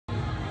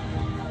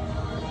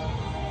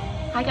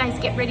Hi guys,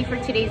 get ready for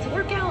today's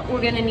workout.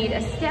 We're gonna need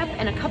a step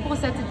and a couple of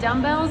sets of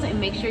dumbbells,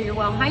 and make sure you're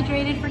well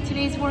hydrated for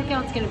today's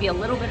workout. It's gonna be a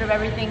little bit of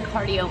everything,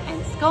 cardio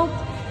and sculpt,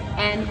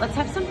 and let's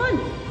have some fun.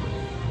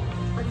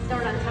 Let's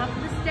start on top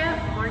of the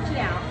step, march it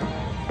out.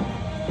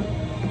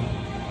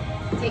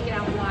 Take it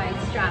out wide,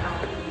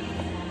 straddle.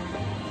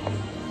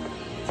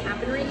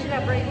 Tap and reach it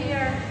up right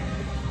here.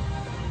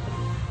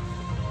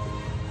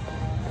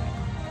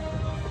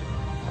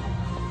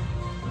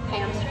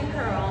 Hamstring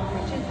curl,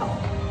 reach and pull.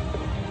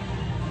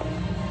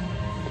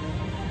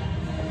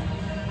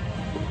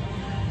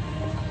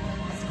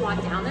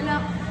 Squat down and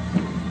up.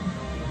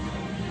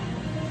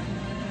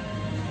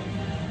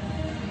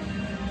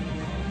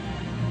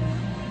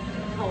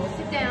 Pulse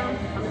it down.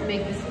 I'm going to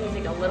make this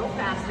music a little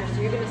faster,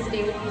 so you're going to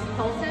stay with these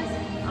pulses.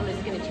 I'm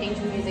just going to change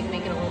the music,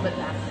 make it a little bit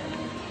faster.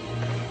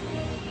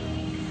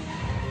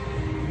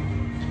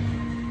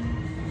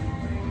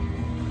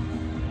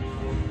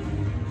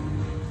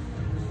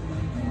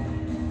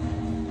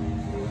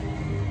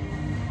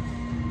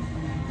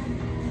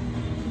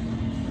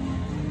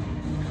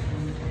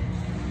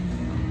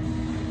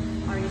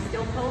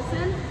 Still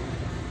pulsing.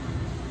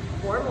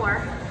 4 more.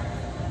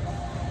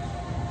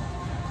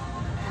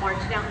 March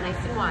it out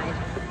nice and wide.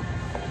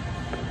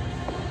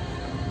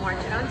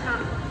 March it on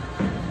top.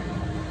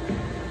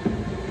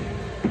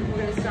 We're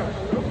going to start with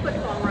a little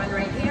football run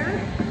right here.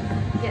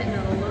 Getting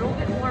it a little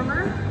bit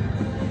warmer.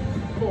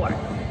 4,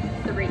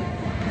 3.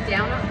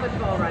 Down up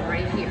football run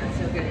right here.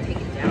 So we're going to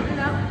take it down and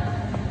up.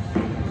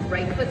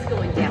 Right foot's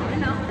going down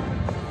and up.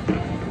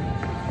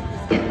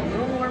 Just getting a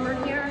little warmer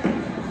here.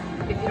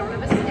 If you don't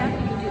have a step,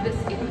 you can do this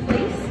in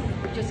place.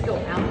 Just go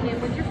out and in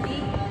with your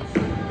feet.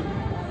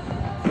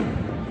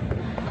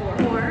 4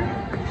 more.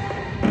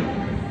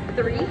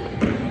 3,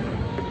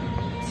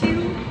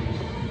 2.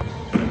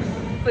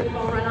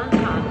 Football run on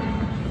top.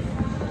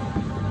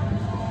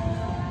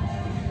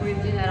 We're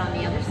going to do that on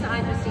the other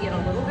side just to get a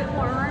little bit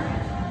warmer.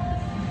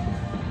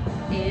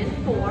 In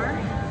 4,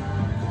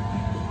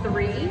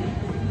 3,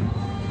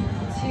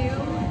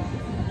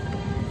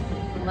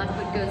 2. Left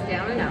foot goes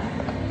down and up.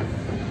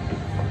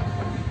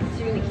 So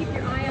you're going to keep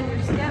your eye on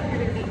your step.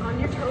 You're going to be on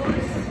your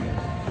toes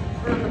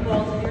or on the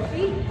balls of your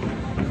feet.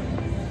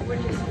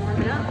 We're just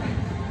warming up.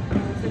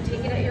 So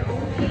take it at your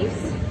own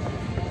pace.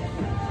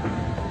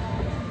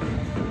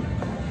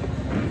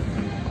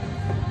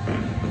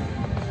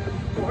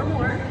 Four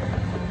more.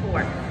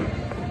 4,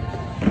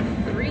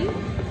 3,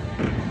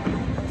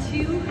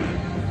 2,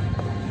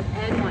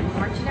 and 1.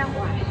 March it out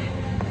wide.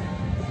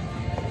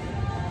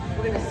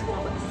 We're going to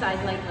squat with the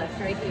side leg lift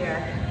right here.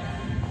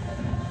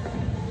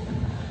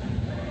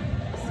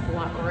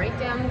 Walk right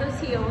down those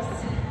heels.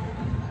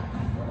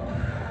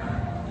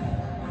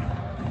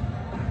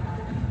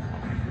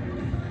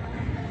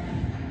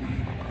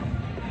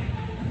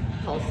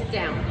 Pulse it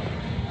down.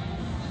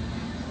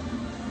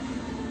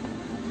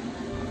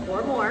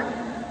 4 more.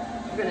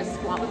 We're going to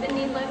squat with a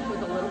knee lift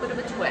with a little bit of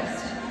a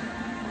twist.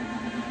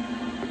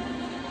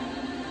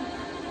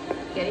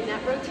 Getting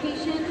that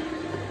rotation,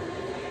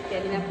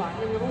 getting that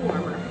body a little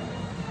warmer.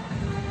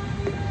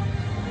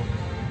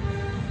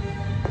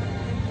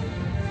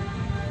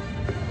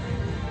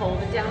 Hold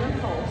it down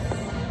and pulse.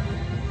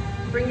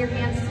 Bring your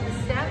hands to the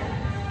step.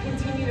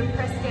 Continue to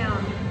press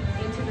down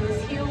into those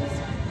heels.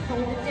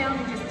 Hold it down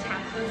and just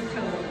tap those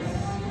toes.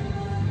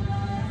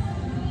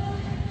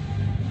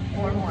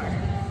 4 more.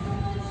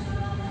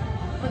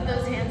 Put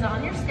those hands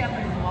on your step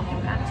and walk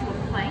it back to a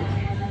plank.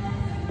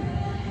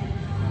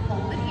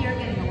 Hold it here,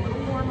 getting a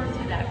little warmer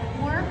through that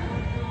core.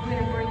 We're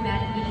going to bring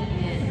that knee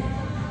in.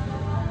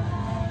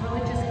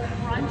 Really just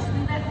crunch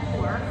through that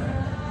core.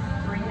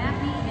 Bring that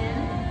knee in.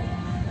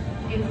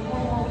 In 4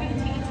 more, we're going to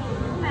take it to a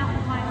little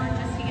mountain climber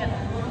just to get a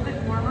little bit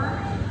warmer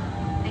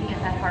and get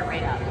that heart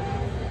rate up.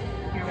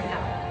 Here we go.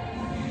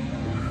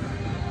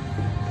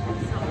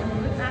 So I'm going to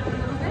move it back a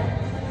little bit.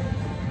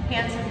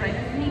 Hands are right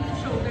underneath the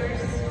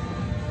shoulders.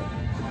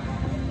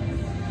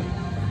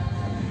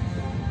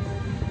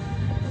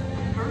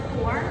 For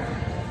 4,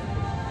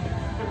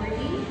 3,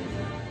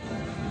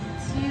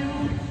 2,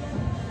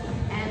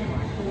 and 1.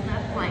 Hold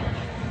that plank.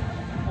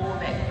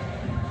 Hold it.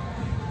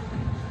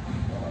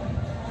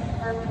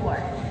 For 4,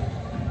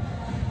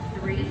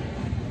 3,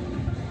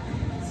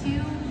 2,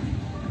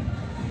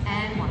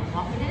 and 1.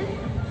 Walk it in.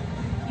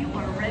 You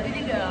are ready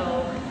to go.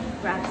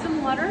 Grab some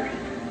water.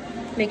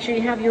 Make sure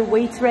you have your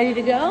weights ready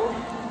to go.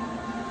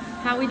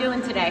 How are we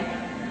doing today?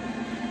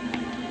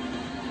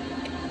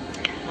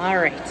 All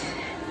right.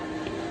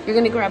 You're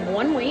going to grab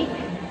one weight.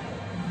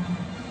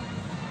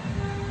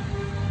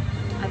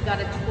 I've got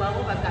a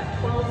 12. I've got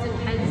 12s and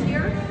 10s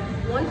here.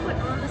 1 foot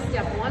on the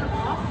step, 1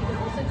 off. You can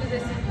also do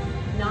this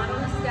not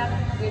on the step.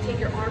 You're going to take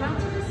your arm out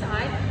to the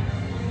side,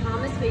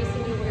 palm is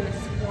facing you. We're going to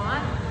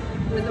squat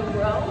with a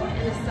row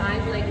and a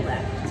side leg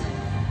lift.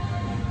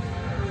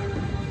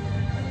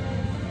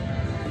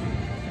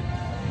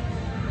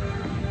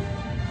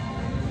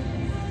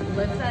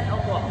 Lift that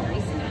elbow up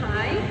nice and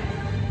high.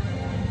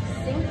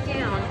 Sink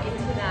down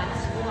into that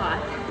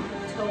squat,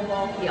 toe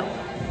ball heel.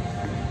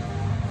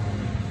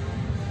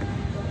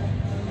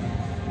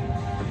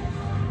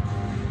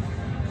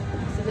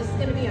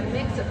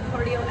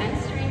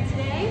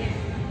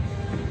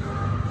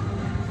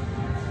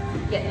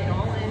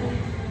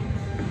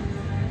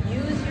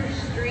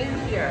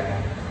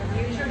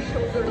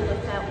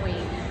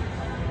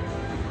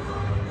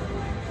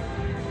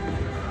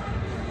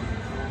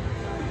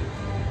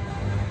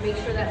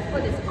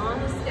 foot is on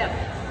the step,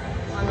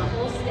 on the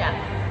whole step.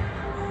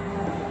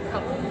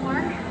 Couple more.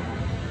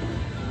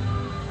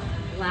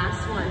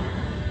 Last one.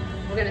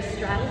 We're gonna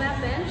straddle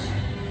that bench.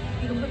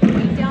 You can put the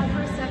weight down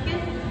for a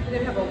second. We're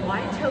gonna have a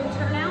wide toe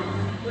turnout.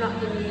 We're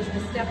not gonna use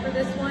the step for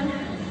this one.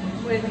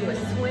 We're gonna do a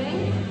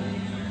swing.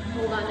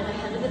 Hold on to the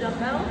head of the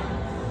dumbbell.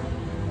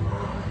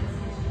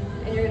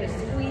 And you're gonna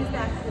squeeze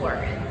that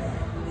core.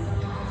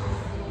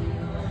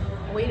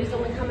 Weight is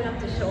only coming up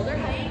to shoulder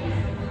height.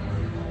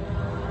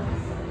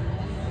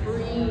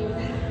 Breathe.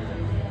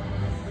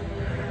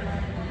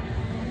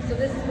 So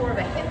this is more of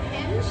a hip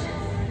hinge.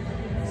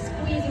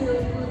 Squeezing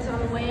those glutes on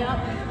the way up.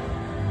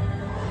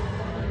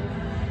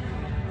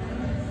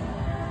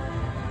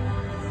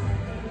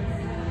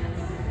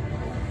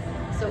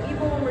 So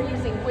even when we're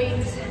using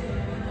weights,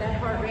 that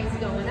heart rate's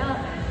going up.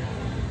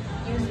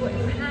 Use what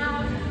you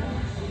have.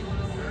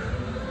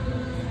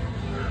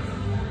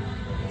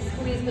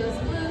 Squeeze those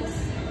glutes.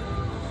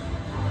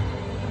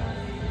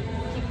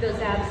 Keep those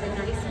abs in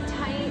nice and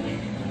tight.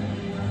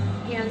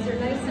 Hands are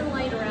nice and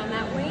light around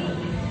that weight.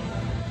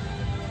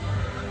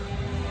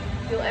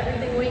 Feel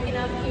everything waking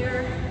up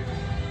here.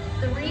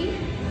 3,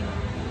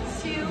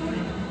 2,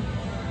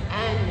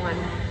 and 1.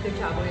 Good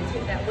job. We're gonna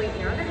take that weight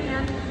in your other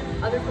hand.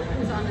 Other foot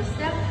comes on the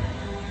step.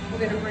 We're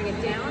gonna bring it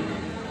down.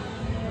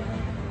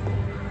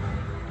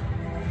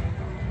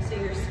 So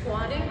you're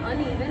squatting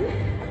uneven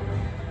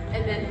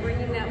and then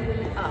bringing that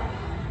weight up.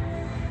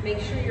 Make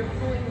sure you're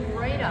pulling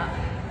right up.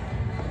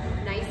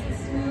 Nice and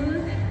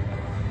smooth.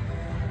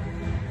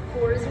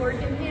 Core is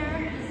working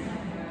here.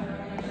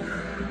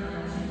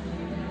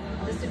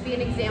 This would be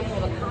an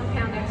example of a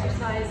compound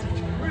exercise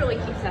which really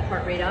keeps that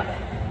heart rate up.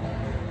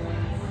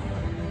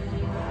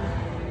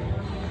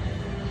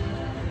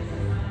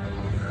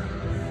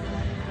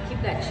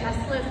 Keep that chest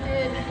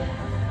lifted.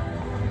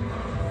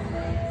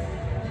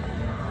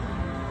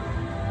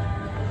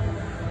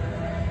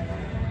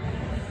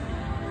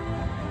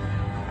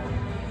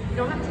 You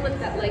don't have to lift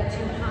that leg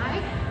too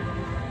high.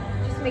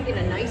 Just make it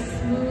a nice,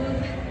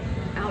 smooth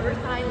outer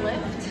thigh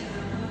lift.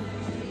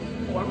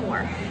 4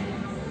 more.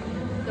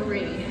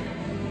 3,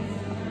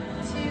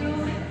 2,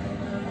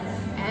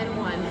 and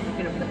 1.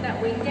 You're gonna put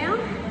that weight down.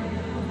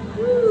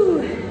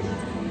 Woo!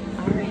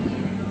 All right.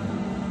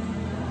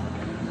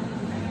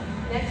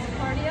 Next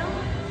cardio,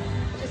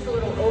 just a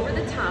little over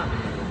the top.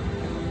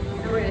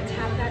 And we're gonna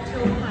tap that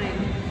toe behind.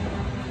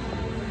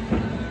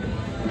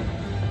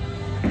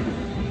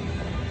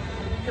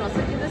 You can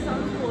also do this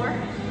on the floor.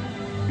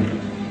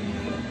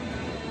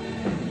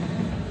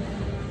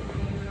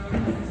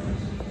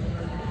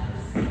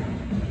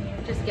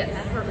 Just get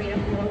that heart rate up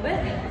a little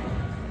bit.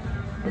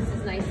 This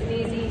is nice and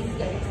easy,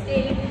 steady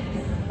state.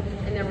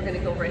 And then we're gonna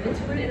go right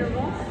into an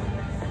interval.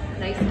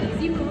 Nice,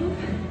 easy move.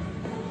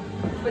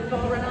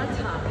 Football run on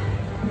top.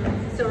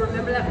 So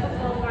remember that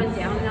football run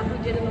down and up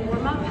we did in the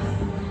warm-up?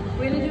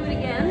 We're gonna do it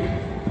again,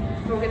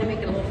 but we're gonna make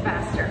it a little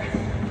faster.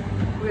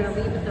 We're gonna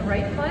lead with the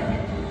right foot.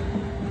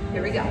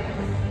 Here we go.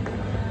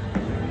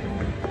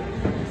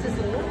 This is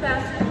a little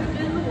faster than we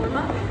did in the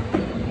warm-up.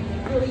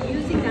 Really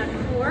using that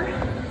core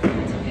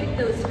to pick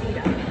those feet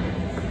up.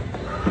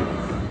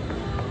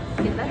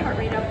 Get that heart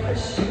rate up,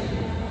 push.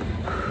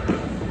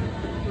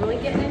 Really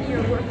getting into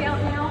your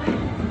workout now,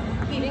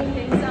 heating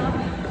things up.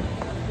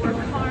 Work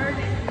hard.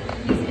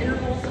 These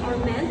intervals are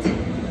meant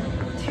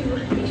to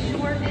be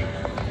short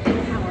and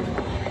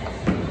powerful.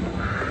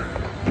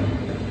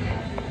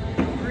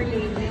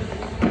 Breathe.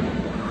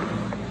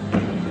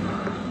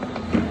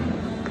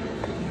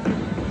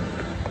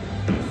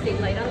 Stay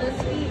light on those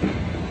feet.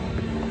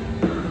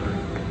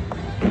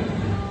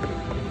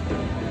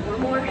 4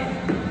 more.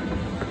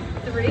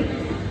 3,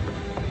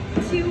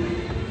 2,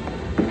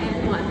 and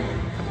 1.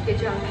 Good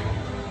job.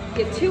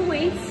 Get 2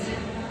 weights.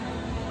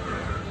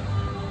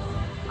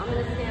 I'm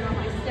gonna stand on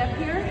my step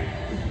here.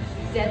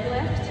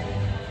 Deadlift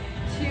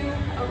to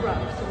a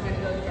row. So we're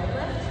gonna go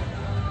deadlift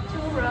to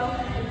a row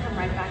and come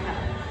right back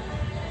up.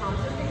 Palms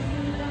are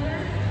facing each other.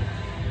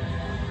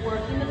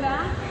 Working the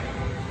back.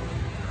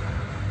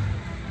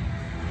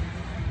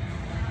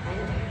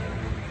 And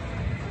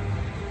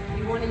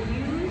you wanna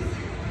use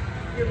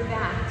your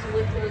back to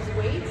lift those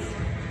weights.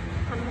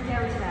 Coming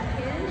down to that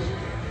hinge.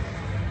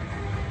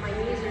 My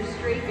knees are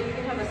straight, but you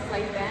can have a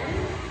slight bend.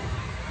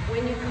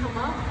 When you come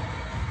up,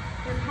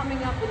 you're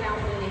coming up without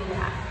leaning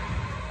back.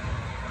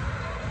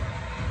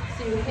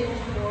 So you hinge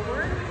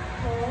forward,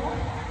 pull,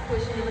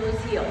 push into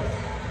those heels.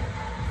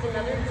 It's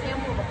another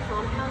example of a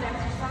compound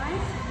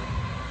exercise.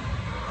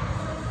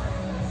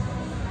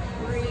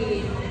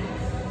 Breathe.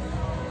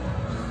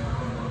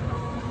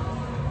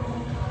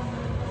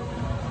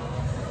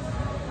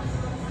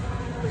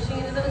 Pushing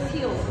into those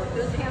heels, work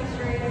those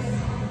hamstrings.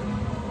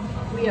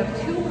 We have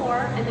 2 more,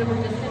 and then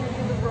we're just going to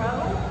do the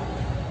row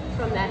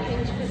from that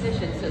hinge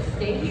position. So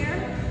stay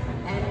here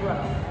and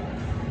row.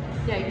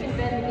 Now you can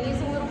bend the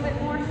knees a little bit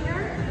more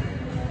here,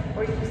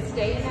 or you can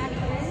stay in that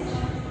hinge.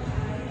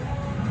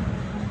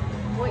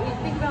 I want you to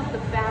think about the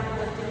back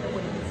lifting the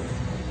weights.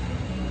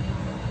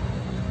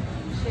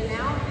 Chin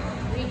out,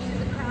 reach to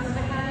the crown of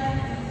the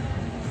head.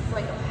 It's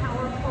like a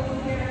power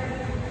pull here.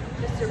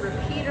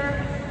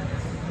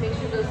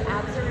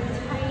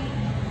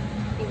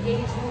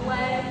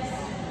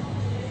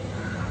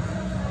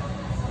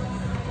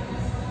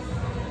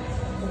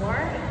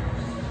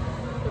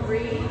 3,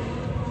 2,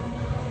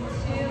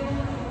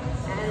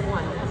 and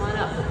 1. Come on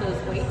up, put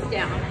those weights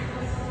down.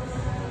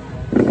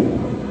 You're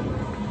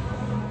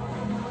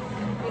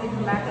gonna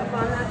come back up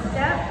on that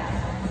step.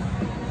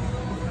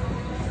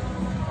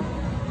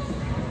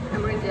 And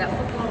we're gonna do that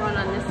football run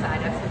on this side.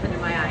 I have something in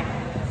my eye.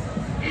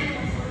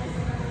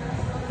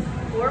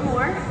 4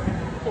 more.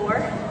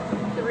 4,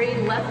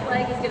 3, left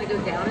leg is gonna go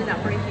down and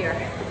up right here.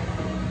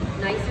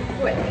 Nice and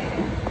quick.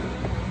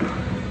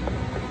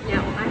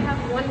 Now, I have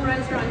 1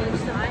 riser on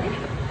each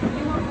side. If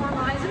you want more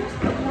risers,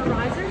 put more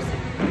risers.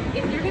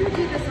 If you're gonna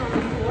do this on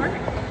the floor,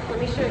 let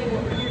me show you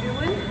what you're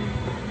doing.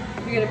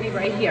 You're gonna be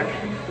right here.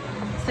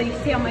 So you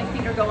see how my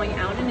feet are going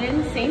out and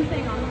in? Same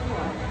thing on the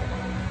floor.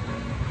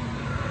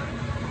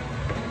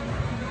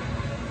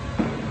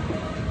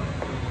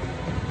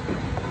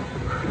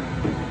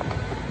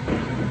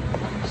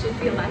 You should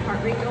feel that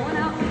heart rate going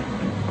up.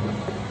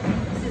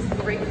 This is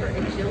great for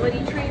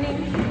agility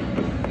training,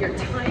 your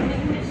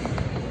timing.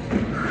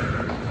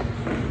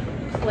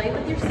 Play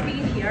with your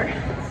speed here,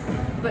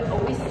 but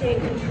always stay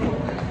in control.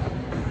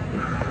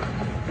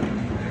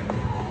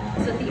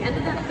 So at the end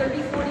of that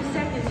 30, 40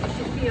 seconds, you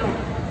should feel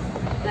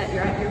that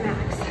you're at your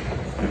max.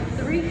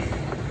 3,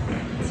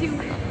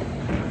 2,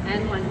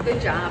 and 1.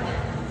 Good job.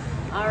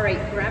 All right,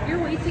 grab your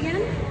weights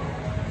again.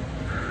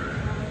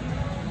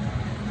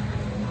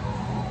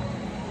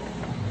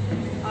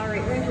 All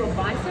right, we're gonna do a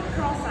bicep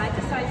curl, side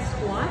to side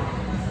squat.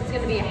 It's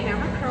gonna be a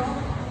hammer curl.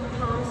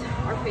 Palms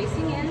are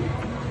facing in.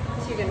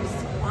 So you're gonna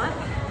squat.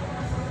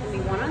 It's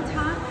gonna be 1 on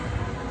top,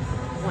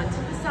 1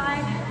 to the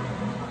side,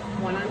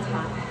 1 on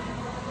top.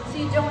 So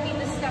you don't need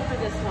to step for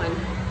this one.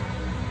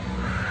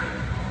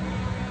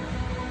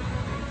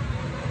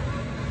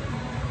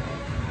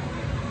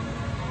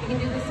 You can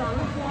do this on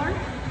the floor.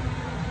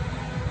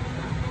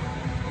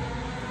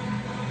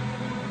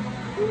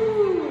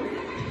 Ooh.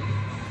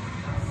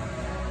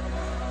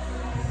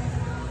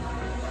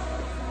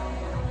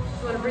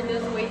 You want to bring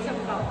those weights up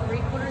about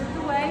 3/4 of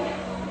the way.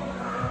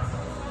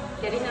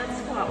 Getting that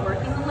squat,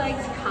 working the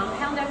legs,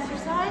 compound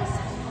exercise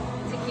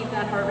to keep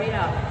that heart rate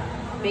up.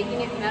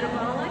 Making it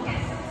metabolic,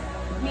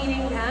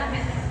 meaning that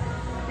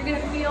you're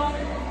gonna feel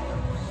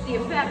the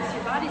effects,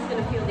 your body's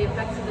gonna feel the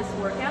effects of this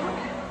workout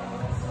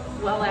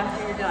well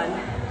after you're done.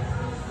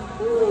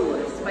 Ooh,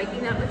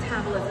 spiking that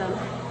metabolism.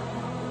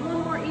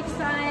 1 more each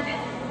side.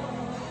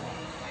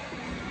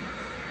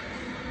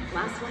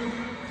 Last one.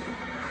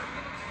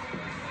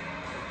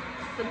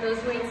 Put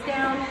those weights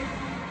down.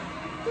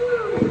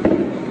 Woo.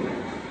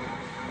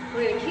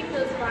 We're gonna keep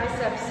those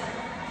biceps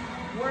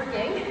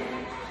working.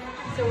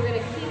 So we're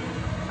gonna keep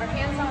our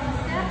hands on the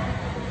step,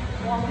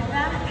 walk it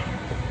back.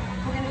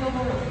 We're gonna go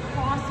over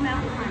cross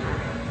mountain climber.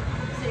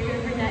 So you're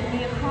gonna bring that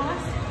knee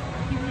across.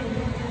 You can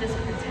do this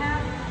with a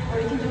tap, or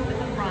you can do it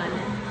with a run.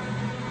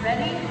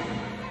 Ready?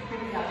 Here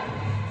we go.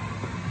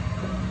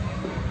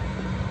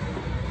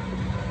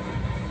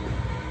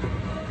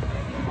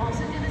 You can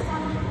also do this on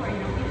the floor. You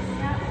don't need a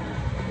step.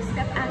 The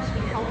step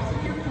actually helps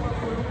with your core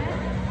a little bit.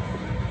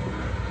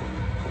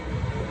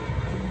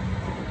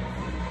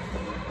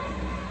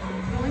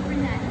 Really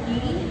bring that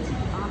knee to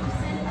the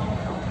opposite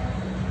elbow.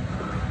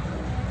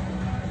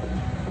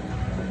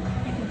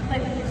 You can play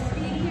with your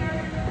speed here.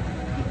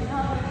 Keep it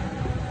up.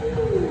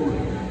 Ooh.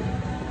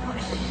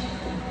 Push.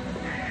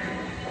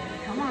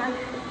 Come on.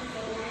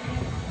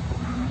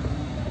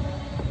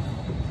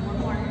 1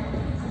 more.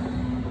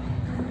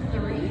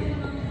 3,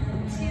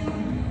 2,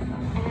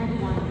 and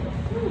 1.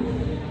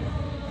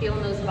 Ooh.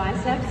 Feeling those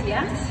biceps?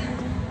 Yes?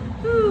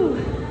 Ooh.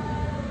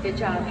 Good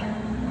job.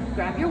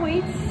 Grab your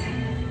weights.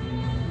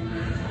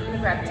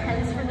 Grab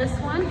 10s for this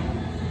one.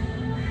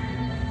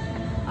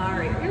 All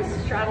right, we're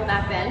gonna straddle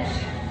that bench.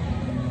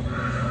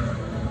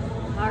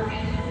 All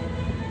right,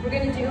 we're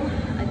gonna do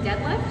a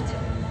deadlift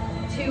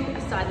to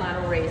a side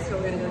lateral raise. So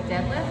we're gonna go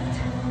deadlift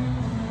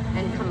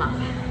and come up.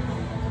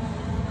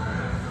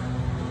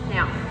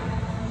 Now,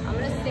 I'm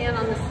gonna stand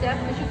on the step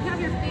because you can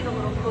have your feet a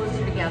little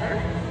closer together.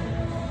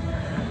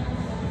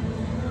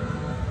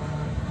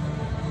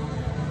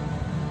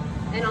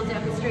 And I'll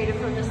demonstrate it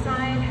from the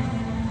side.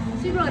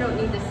 So you really don't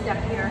need this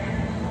step here.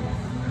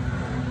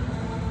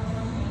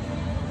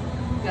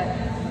 Good.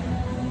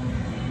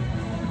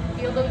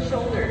 Feel those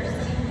shoulders.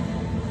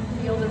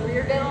 Feel the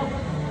rear delt,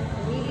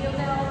 the medial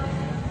delt.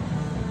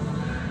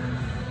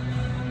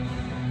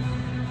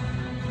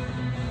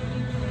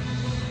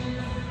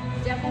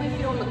 Definitely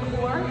feel the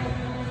core,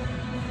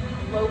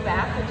 low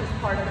back, which is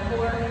part of the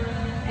core,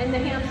 and the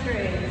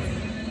hamstrings.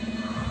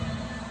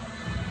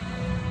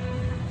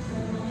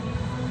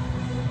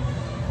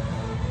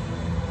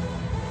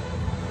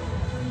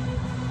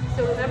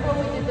 So remember when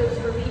we did those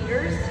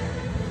repeaters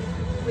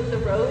with the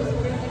rows,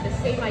 we're going to do the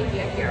same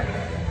idea here,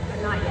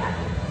 but not yet.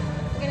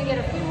 We're going to get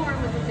a few more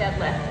with the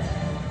deadlift.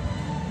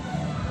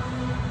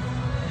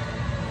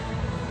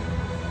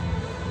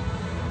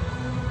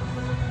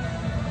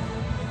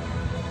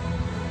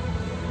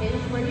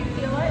 Hinge where you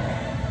feel it.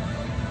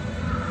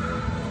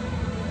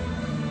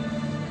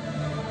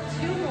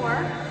 2 more,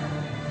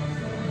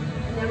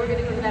 and then we're going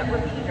to go to that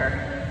repeater.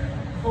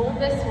 Hold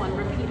this one,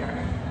 repeater.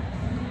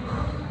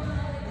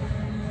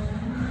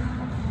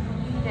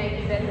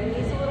 bend the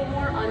knees a little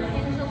more,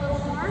 unhinge a little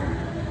more.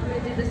 I'm gonna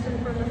do this one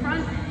from the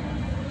front.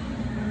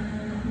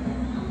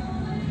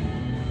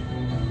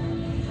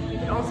 You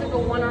can also go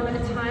one arm at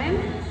a time.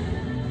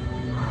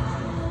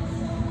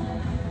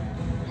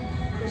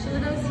 Push into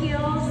those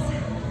heels.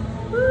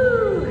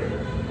 Woo!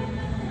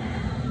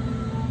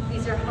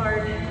 These are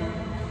hard.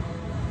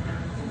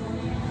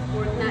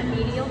 Working that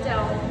medial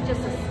delt, just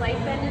a slight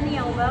bend in the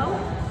elbow.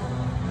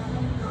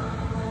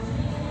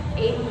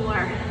 8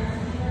 more.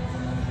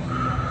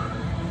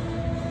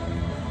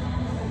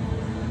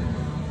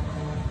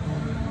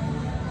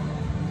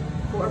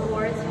 4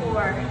 more, it's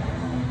 4,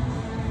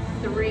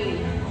 3,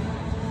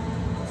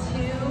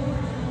 2,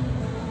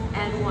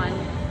 and 1.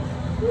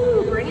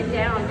 Woo, bring it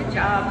down, good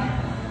job.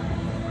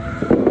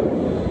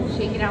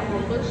 Shake it out,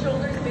 roll those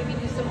shoulders, maybe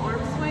do some arm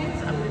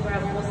swings. I'm gonna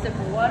grab a little sip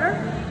of water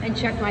and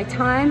check my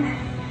time.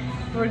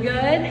 We're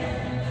good.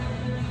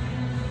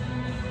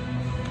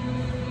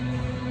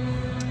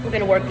 We're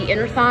gonna work the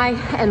inner thigh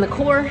and the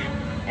core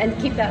and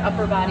keep that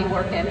upper body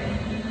working.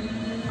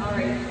 All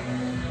right,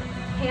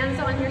 hands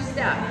on your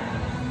step.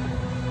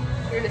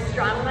 You're gonna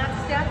straddle that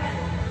step.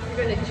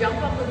 You're gonna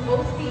jump up with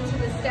both feet to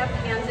the step,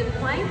 hands in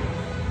plank.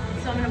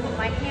 So I'm gonna put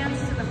my hands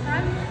to the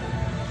front,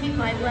 keep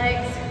my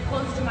legs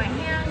close to my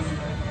hands.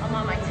 I'm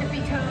on my tippy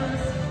toes.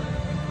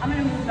 I'm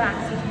gonna move back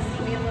so you can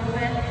see me a little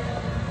bit.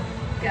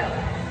 Go.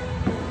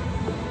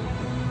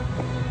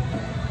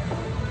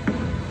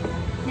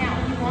 Now,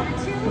 if you wanted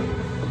to,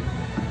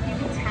 you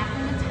can tap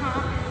from the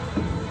top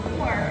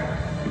or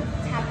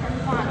tap from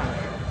the bottom.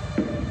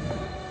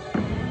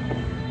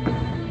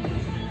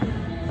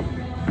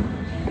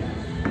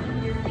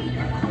 Your feet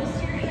are close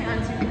to your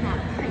hands, you can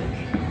have plank.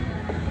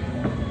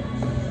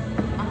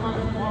 I'm on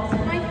the balls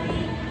of my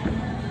feet.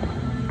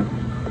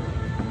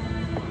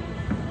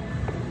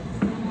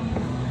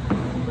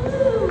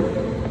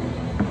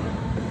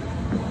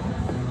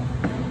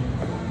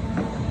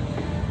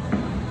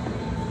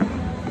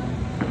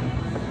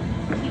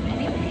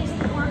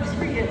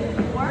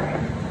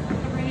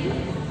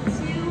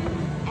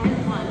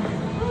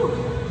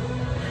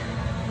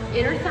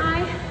 Inner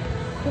thigh,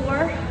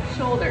 core,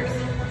 shoulders.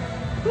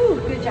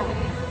 Whew, good job.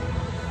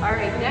 All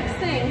right, next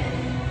thing,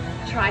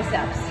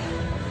 triceps.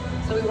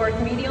 So we worked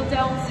medial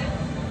delts,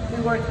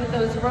 we worked with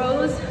those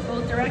rows,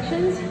 both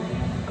directions.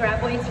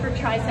 Grab weights for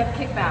tricep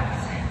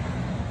kickbacks.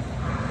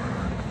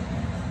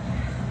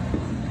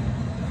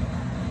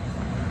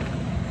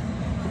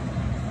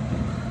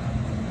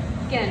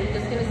 Again,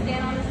 just gonna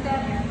stand on the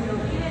step, no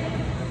hit.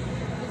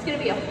 It's gonna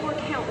be a 4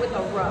 count with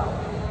a row.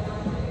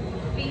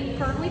 Feet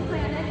firmly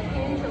planted,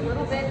 hinge a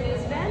little bit,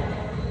 knees bent.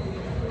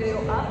 We're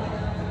gonna go up,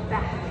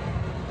 back,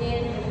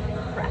 in,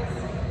 press.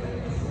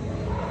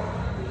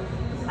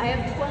 I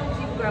have 12,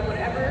 you can grab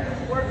whatever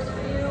works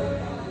for you.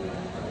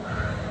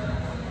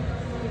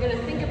 You're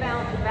gonna think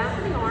about the back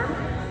of the arm,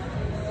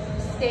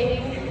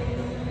 staying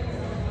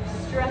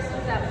stressed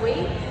with that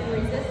weight and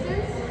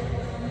resistance.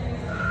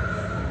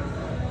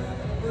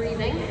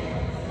 Breathing.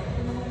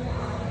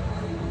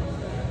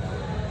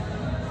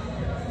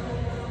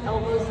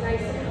 Elbows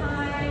nice and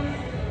high.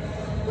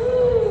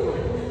 Woo.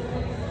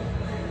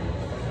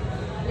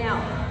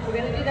 Now, we're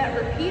gonna do that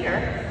repeater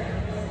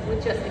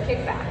with just the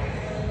kickback.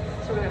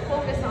 So we're gonna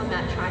focus on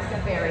that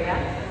tricep area.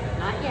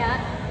 Not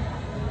yet.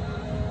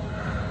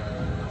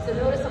 So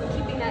notice I'm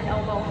keeping that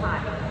elbow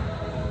high.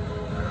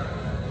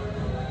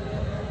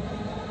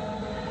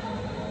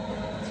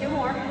 2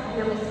 more, and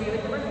then we'll stay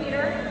with the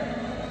repeater.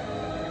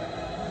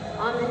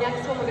 On the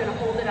next one, we're gonna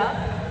hold it up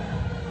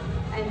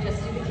and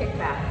just do the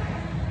kickback.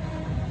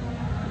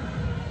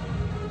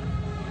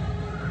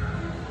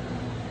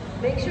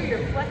 Make sure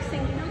you're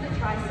flexing through the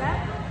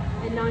tricep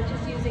and not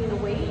just using the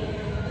weight.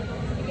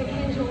 You can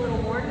hinge a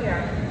little more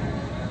here.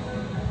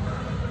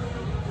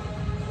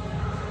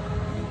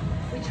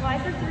 We try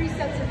for 3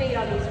 sets of 8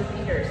 on these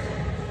repeaters,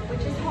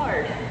 which is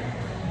hard.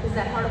 Is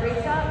that heart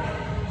rate's up?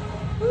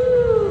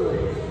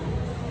 Woo!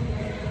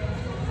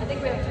 I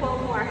think we have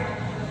 12 more.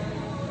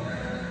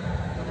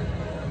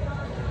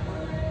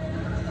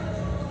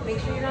 Make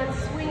sure you're not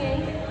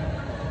swinging.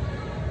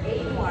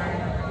 8 more.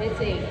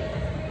 It's 8.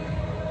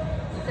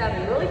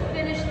 7. Really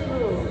finish the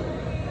move.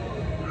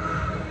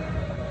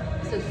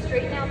 So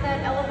straighten out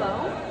that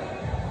elbow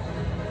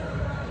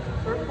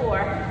for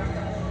 4,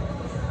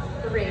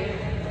 3,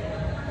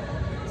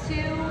 2,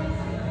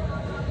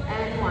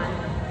 and 1.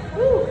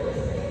 Woo!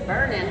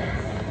 Burning.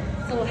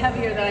 It's a little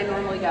heavier than I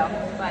normally go,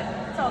 but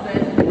it's all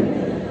good.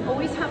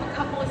 Always have a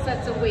couple of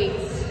sets of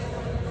weights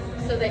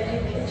so that you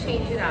can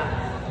change it up.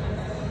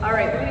 All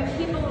right, we're gonna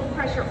keep a little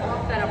pressure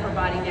off that upper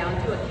body now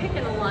and do a kick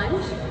and a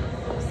lunge.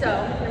 So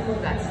I'm gonna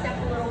move that step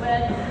a little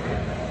bit.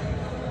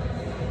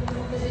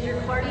 This is your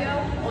cardio.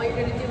 All you're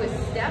gonna do is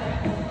step,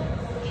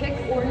 kick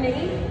or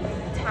knee,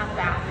 tap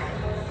back.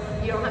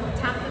 You don't have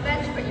to tap the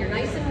bench, but you're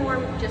nice and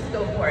warm, just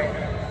go for it.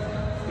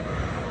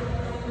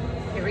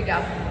 Here we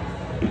go.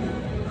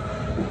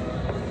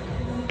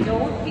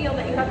 Don't feel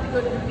that you have to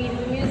go to the beat of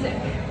the music.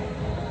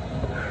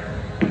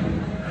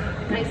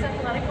 Nice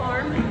athletic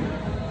arm.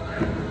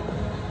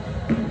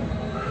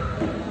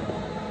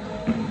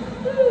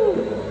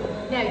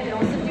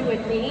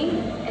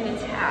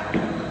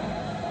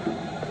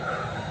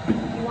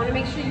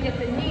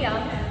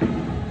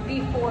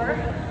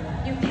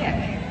 your kick.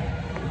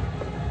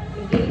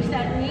 Engage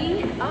that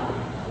knee up,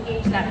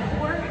 engage that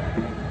core.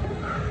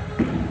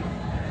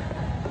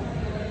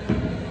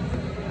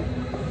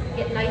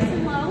 Get nice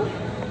and low,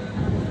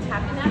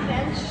 tapping that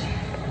bench.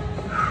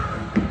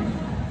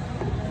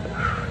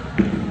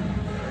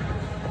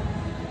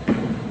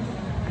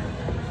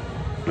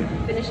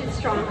 Finish it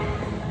strong.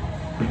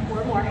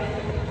 4 more.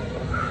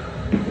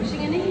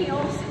 Pushing in the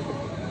heels,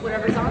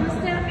 whatever's on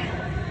the step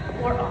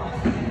or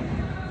off.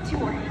 2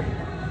 more.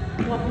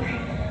 1 more.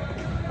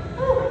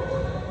 Woo.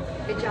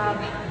 Good job.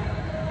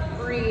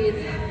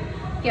 Breathe.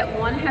 Get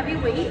 1 heavy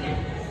weight.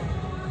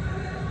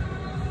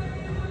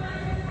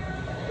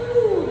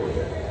 Woo.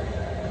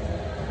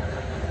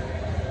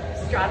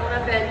 Straddle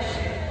that bench.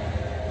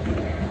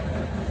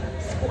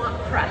 Squat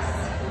press.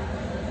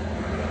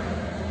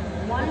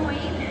 1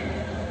 weight.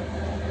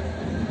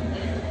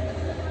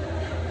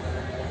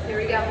 Here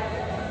we go.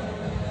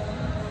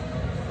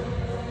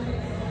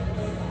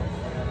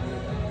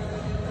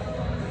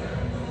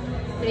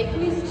 Now you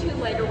can use 2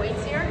 lighter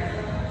weights here.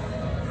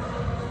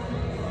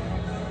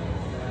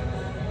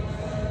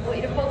 I want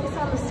you to focus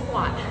on the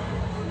squat.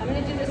 I'm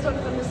going to do this one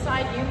from the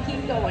side. You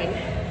keep going.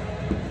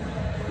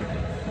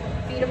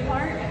 Feet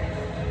apart.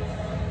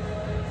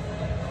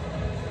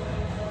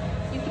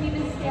 You can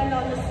even stand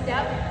on the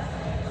step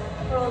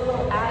for a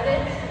little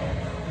added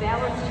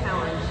balance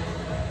challenge.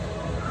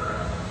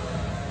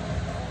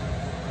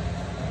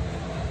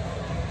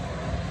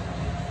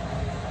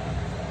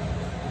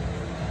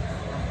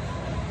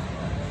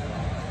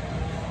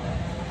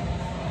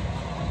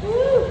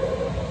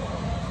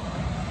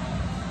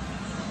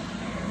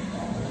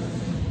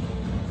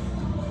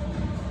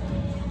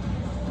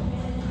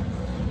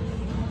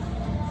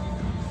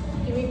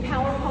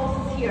 Power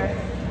pulses here.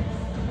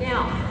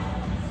 Now,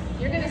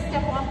 you're going to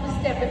step off the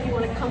step if you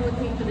want to come with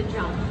me for the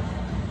jump.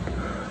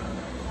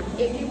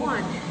 If you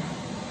want,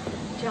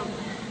 jump.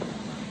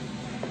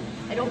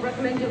 I don't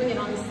recommend doing it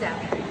on the step.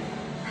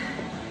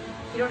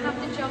 You don't have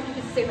to jump, you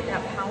can stay with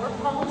that power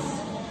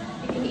pulse.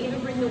 You can even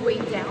bring the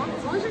weight down,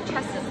 as long as your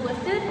chest is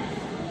lifted.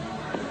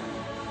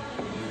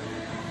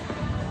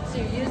 So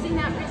you're using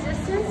that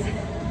resistance,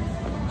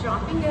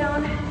 dropping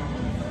down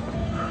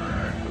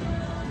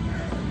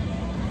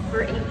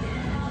for 8.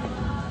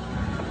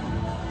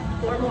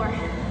 4 more.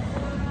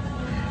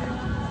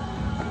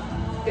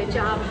 Good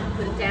job.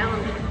 Put it down.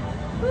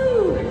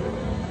 Woo!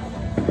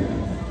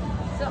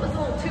 So that was a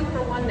little 2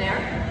 for 1 there.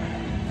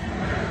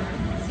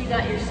 So you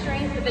got your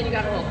strength, but then you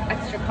got a little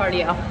extra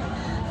cardio.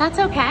 That's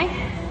okay.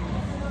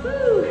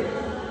 Woo!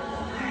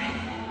 All right.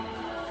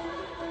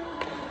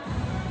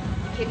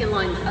 Kick and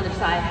lunge, other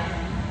side.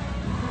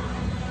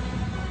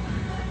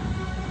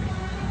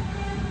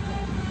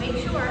 Make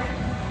sure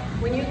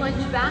when you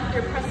lunge back,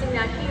 you're pressing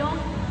that heel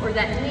or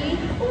that knee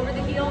over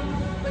the heel,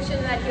 push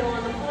into that heel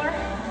on the floor,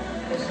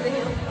 push the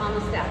heel on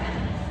the step.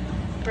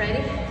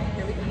 Ready?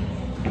 Here we go.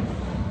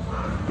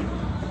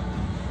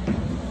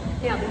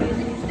 Now the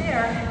music is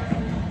there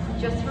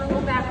just for a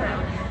little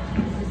background.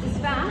 This is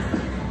fast,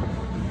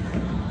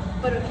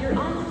 but if you're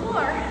on the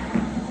floor,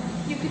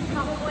 you could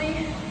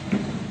probably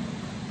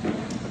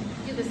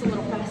do this a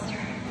little faster.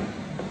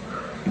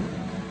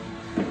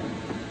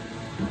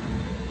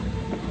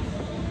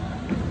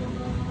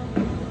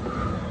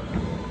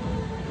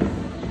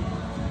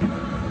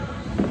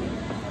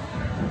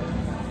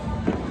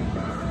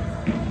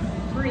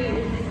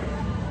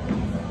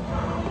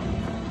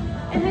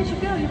 And as you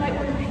go, you might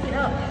want to pick it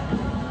up.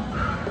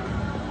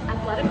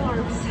 Athletic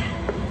arms.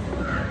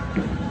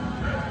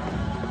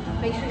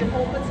 Make sure your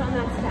whole foot's on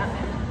that step.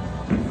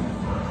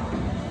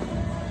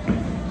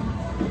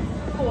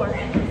 4,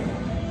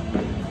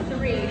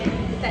 3,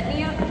 get that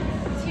knee up,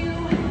 2,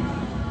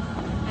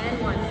 and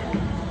 1.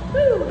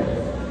 Woo!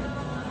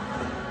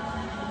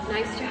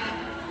 Nice job.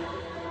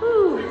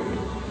 Woo!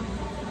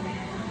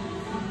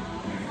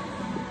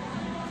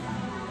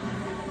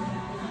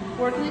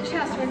 Working the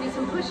chest, we're gonna do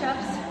some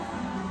push-ups.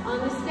 On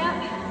the step,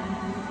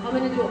 I'm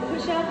going to do a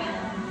push-up,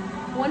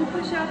 1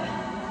 push-up,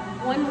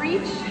 1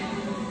 reach.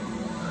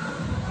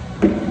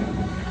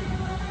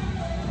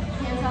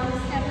 Hands on the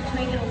step, which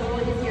make it a little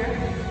easier.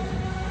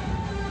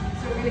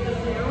 So we're going to go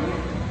down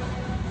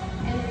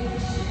and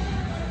reach.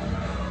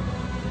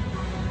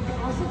 You can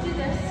also do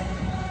this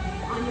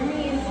on your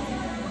knees.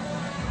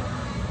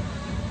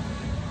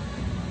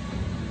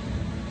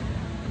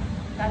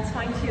 That's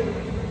fine too.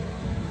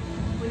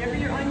 Whenever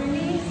you're on your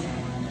knees,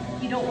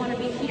 you don't want to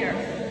be here.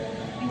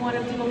 You want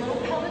to do a little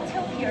pelvic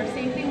tilt here.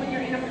 Same thing when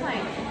you're in a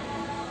plank.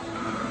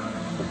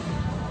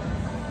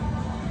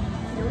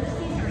 Notice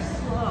these are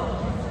slow.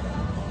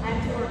 I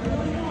have to work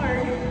really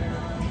hard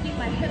to keep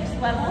my hips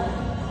level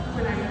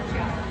when I reach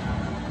out.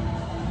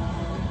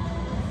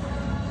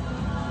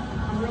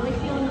 I'm really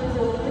feeling those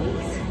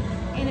obliques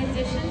in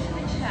addition to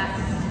the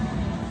chest.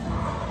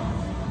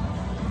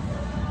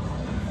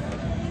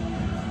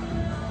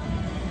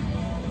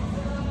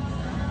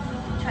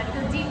 Try to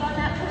go deep on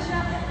that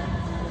push-up.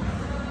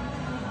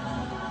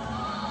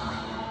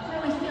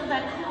 Really feel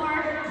that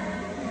core.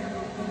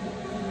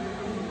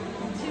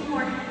 2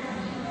 more.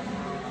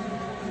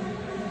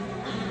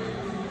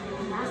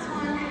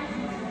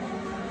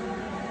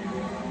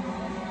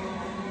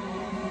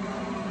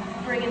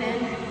 bring it in.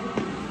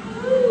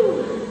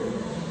 Woo.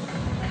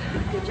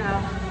 Good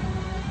job.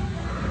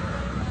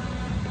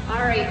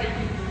 All right,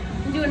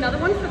 do another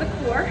one for the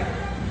core.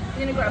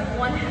 You're gonna grab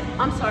one,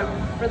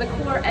 for the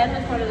core and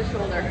the front of the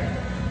shoulder.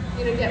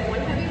 You're gonna get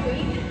one heavy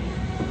weight,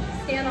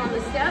 stand on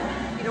the step.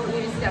 You don't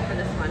need a step for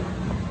this one.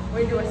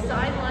 We're gonna do a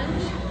side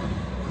lunge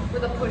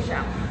with a push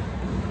out.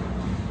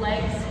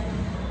 Legs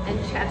and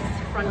chest,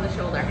 front of the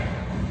shoulder.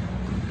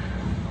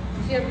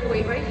 So you have your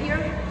weight right here.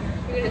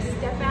 You're gonna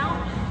step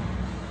out,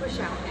 push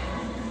out.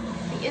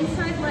 The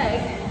inside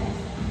leg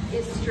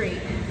is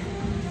straight.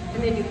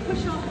 And then you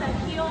push off that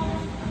heel.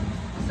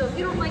 So if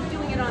you don't like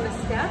doing it on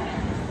a step,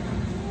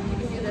 you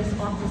can do this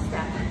off the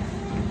step.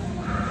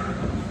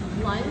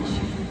 Lunge.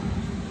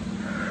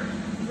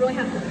 You really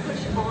have to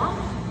push off.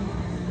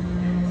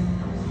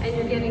 And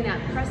you're getting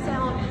that press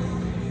out,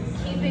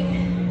 keeping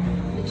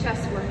the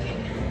chest working.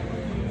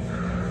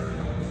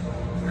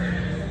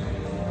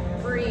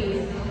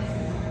 Breathe.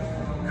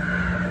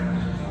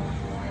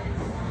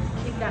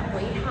 Keep that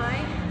weight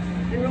high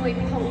and really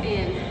pull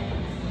in.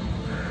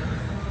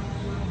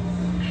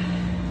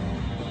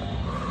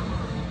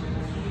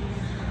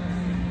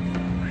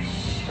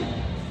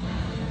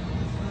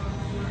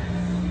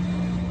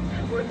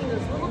 Working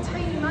those little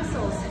tiny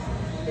muscles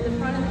in the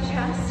front of the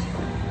chest,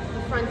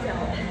 the front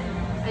delt.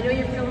 I know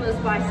you're feeling those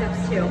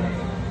biceps too.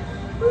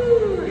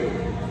 Woo.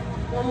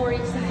 One more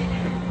each side.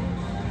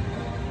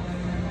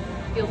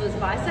 Feel those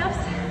biceps?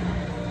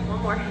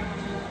 One more.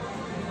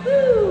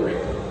 Woo.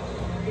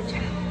 Good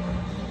job.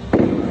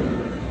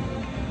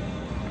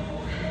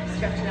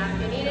 Stretch it out if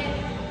you need it.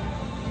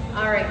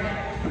 All right.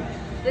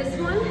 This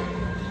one,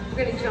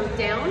 we're gonna jump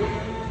down,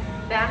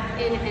 back,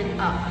 in, and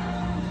up.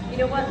 You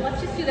know what?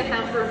 Let's just do the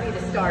half burpee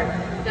to start.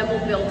 Then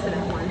we'll build to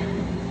that one.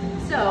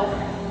 So,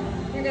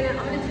 I'm gonna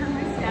turn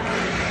my step.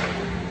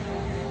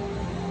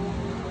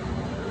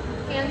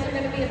 Hands are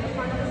gonna be at the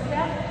front of the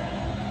step.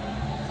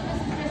 So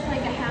this is just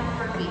like a half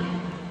burpee,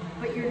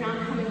 but you're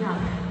not coming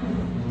up.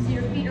 So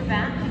your feet are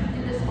back. You can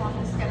do this off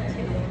the step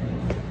too.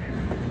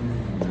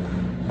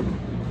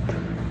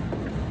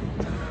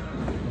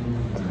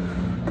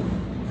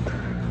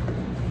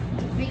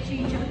 Make sure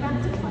you jump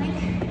back to plank.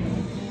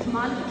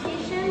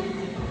 Modification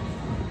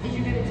is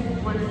you're gonna do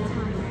one at a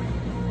time.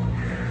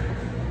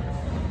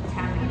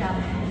 Tap it up.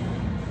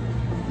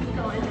 Keep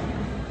going.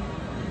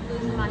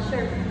 Losing my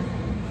shirt.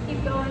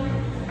 Keep going.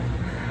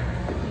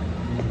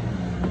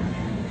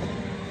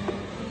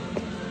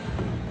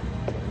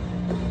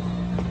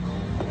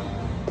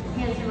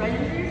 Hands are right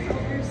under your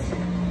shoulders.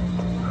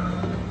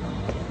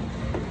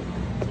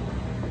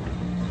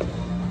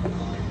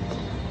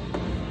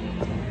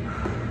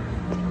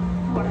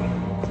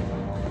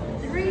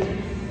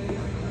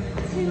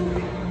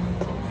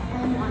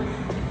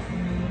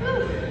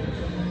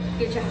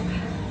 Good job.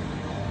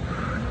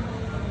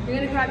 You're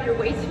gonna grab your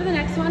weights for the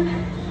next one.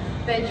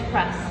 Bench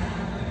press.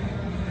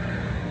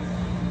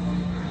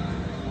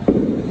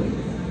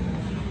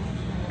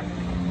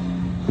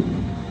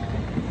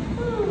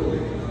 Woo.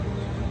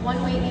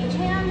 One weight in each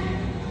hand.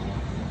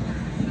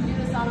 You can do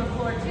this on the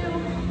floor too.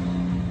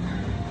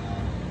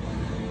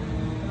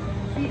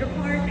 Feet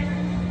apart.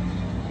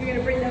 You're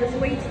gonna bring those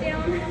weights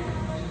down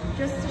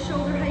just to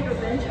shoulder height or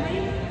bench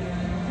height.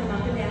 Come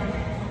up and down.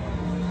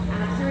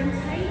 Abs are in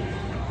tight.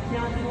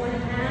 Now if you want to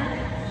add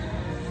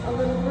a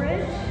little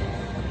bridge,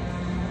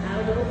 add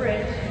a little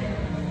bridge.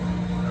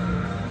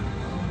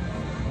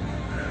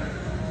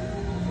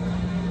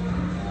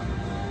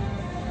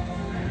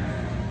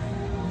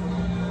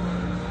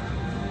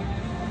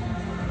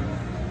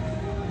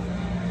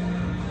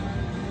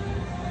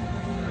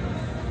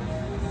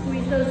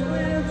 Squeeze those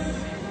glutes.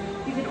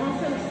 You can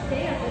also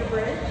stay up in the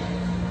bridge.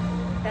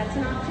 That's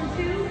an option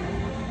too.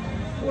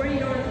 Or you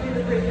don't have to do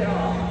the bridge at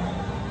all.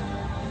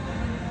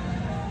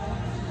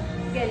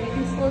 Again, you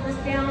can slow this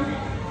down.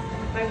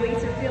 My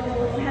weights are feeling a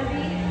little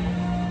heavy.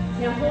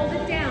 Now hold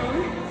it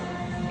down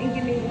and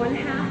give me one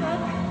half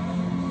up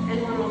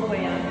and one all the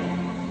way up.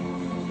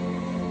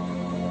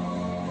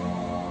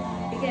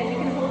 Again, you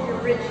can hold your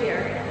bridge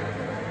here.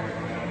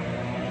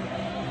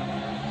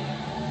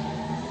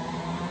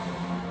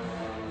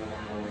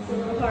 It's a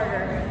little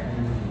harder.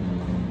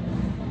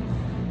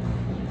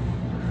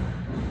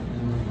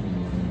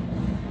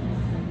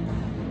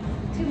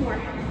 Two more.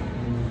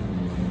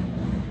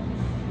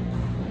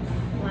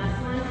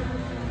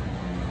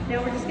 Now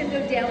we're just going to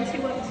go down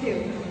 2, up 2.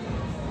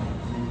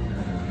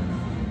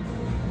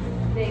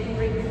 Then you can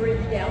bring the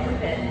bridge down a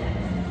bit.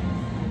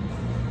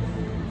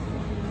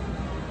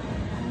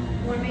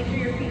 You want to make sure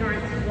your feet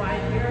aren't too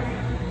wide here.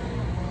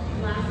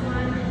 Last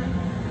one.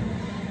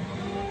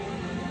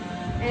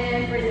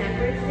 And bring that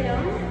bridge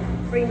down.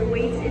 Bring the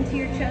weights into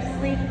your chest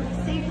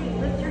safely.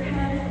 Lift your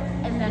head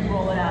and then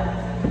roll it up.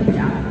 Good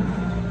job.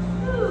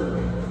 Woo.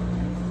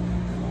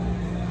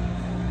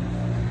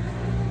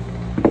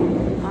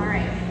 All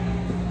right.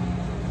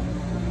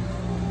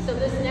 So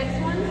this next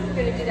one, we're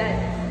going to do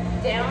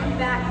that down,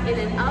 back, in,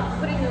 and up,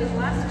 putting those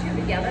last two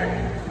together.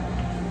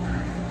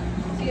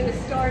 So you're going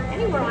to start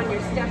anywhere on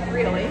your step,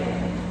 really.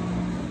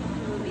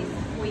 Move these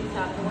weights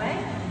out of the way.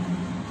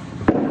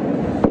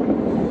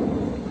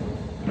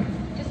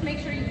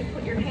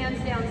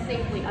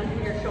 safely under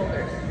your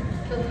shoulders.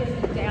 So it's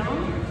gonna be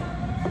down,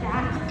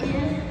 back,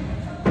 in,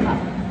 up.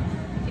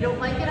 If you don't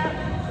like it up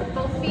with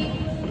both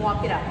feet,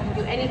 walk it up. You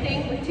can do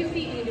anything with 2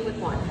 feet, you can do with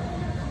 1.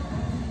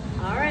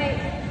 All right,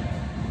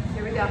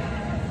 here we go.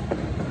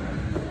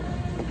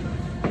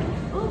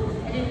 Ooh,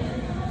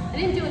 I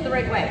didn't do it the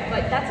right way,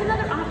 but that's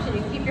another option.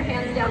 You can keep your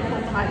hands down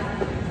full time.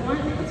 1,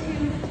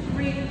 2,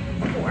 3,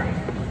 4.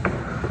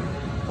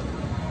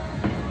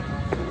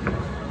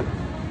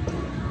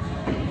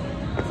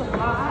 It's a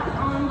lot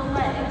on the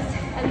legs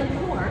and the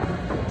core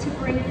to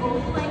bring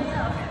both legs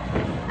up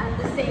at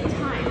the same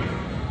time.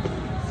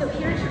 So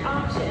here's your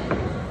option.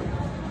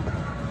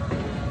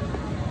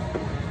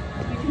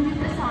 You can do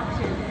this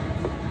option,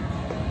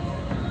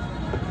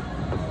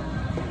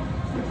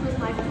 which was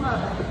my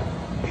club.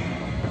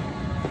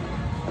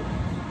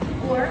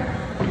 Or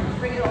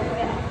bring it all the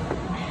way up.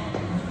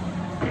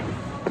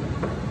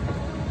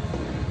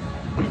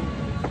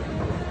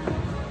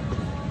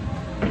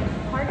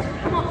 Hard to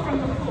come up from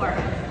the floor.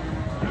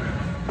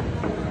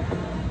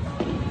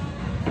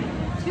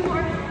 2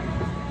 more.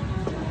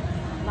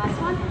 Last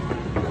one.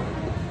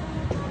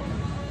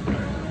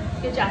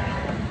 Good job.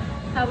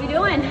 How we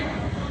doing?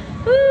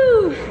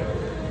 Woo!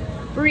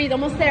 Breathe,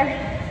 almost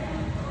there.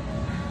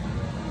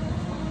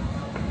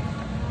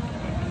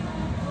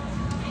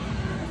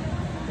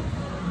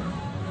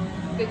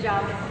 Good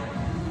job.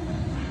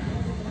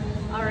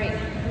 All right,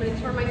 I'm gonna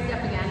turn my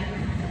step again.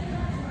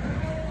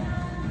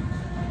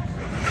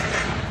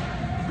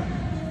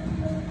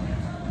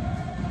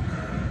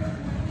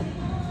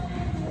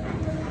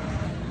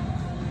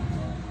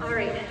 All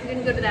right, I'm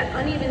gonna go to that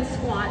uneven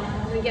squat.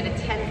 I'm gonna get a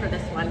 10 for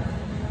this one.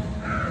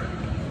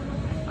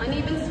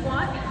 Uneven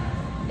squat,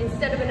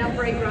 instead of an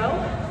upright row,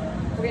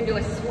 we're gonna do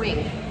a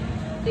swing.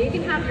 Now you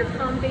can have your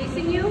palm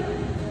facing you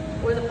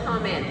or the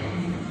palm in.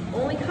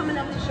 Only coming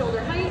up to shoulder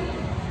height.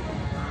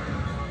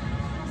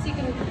 So you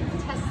can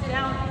test it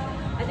out.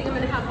 I think I'm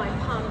gonna have my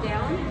palm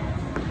down.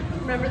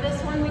 Remember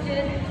this one we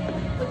did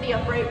with the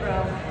upright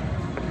row.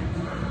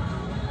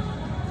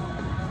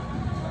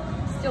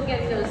 Still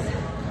getting those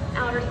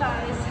outer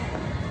thighs,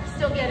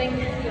 still getting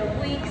the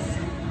obliques.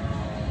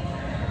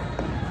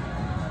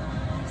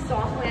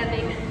 Soft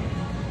landing.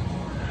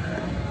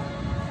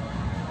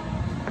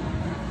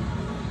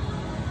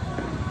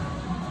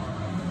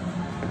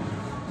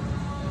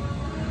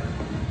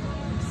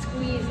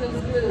 Squeeze those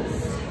glutes.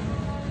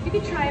 You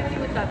could try a few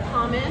with that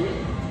palm in.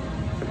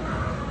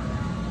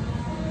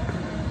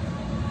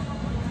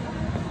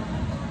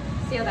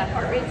 See how that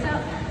heart rate's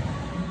up?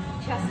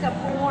 Chest up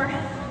for more.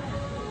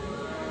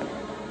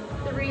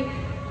 3,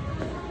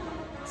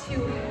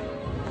 2,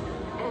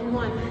 and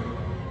 1.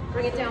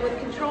 Bring it down with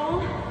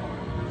control.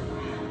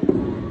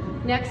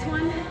 Next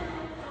one,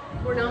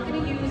 we're not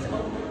going to use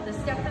the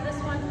step for this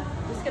one.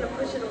 I'm just going to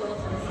push it a little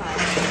to the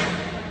side.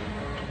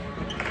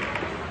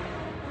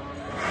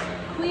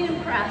 Clean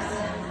and press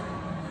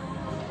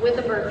with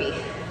a burpee.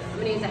 I'm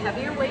going to use a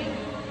heavier weight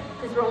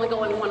because we're only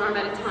going 1 arm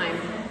at a time.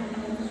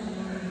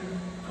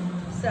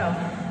 So,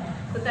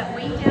 put that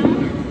weight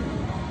down,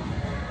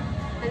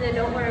 and then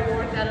don't worry, we'll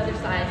work that other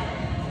side.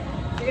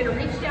 You're going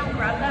to reach down,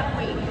 grab that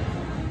weight,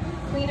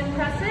 clean and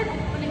press it,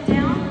 put it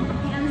down,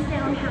 hands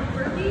down, half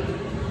burpee,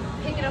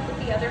 pick it up with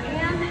the other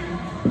hand.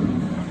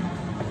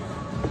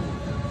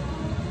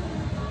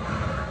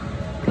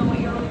 Go at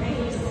your own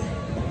pace.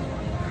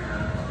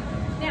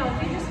 Now,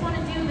 if you just want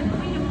to do the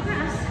clean and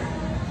press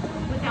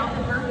without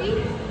the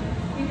burpee,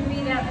 you can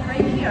be that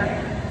right here.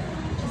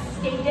 Just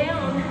stay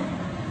down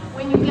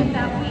when you get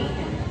that weight,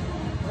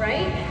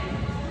 right?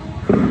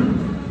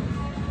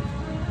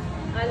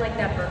 I like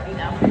that burpee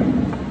though.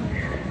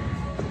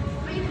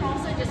 But you can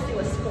also just do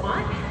a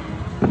squat.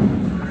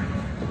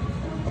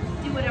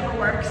 Do whatever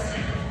works.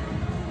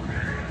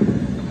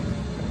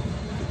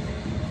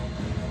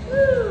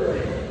 Woo.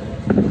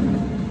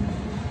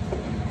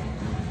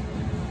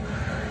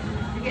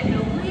 You're getting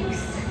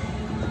obliques,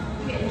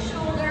 you're getting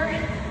shoulder,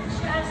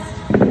 chest.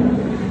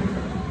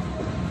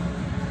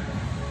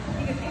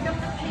 You can pick up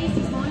the pace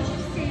as long as you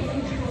stay in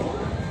control.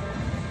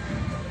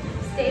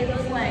 Stay in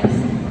those legs.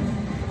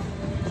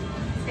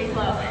 Stay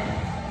low.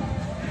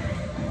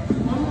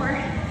 1 more.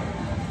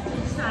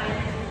 Each side.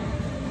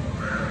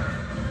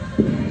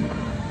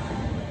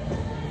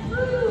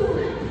 Woo.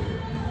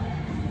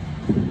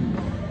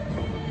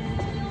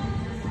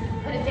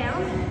 Put it down.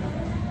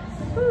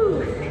 Woo.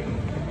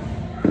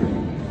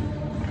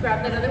 Grab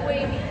that other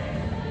weight.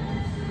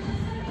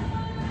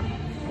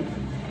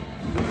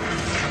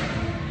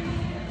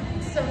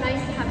 It's so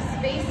nice to have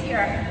space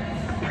here.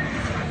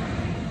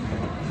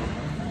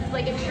 It's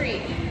like a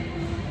treat.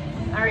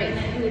 All right,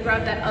 and you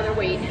grab that other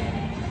weight.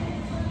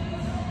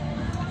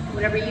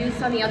 Whatever you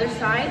used on the other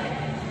side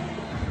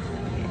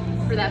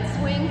for that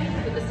swing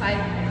with the side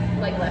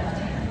leg lift.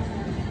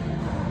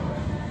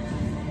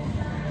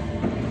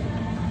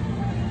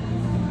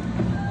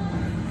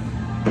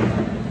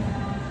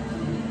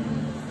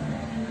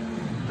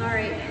 All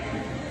right,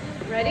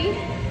 ready?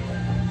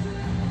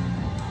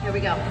 Here we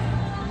go.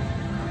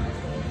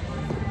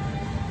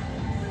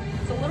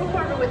 It's a little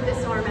harder with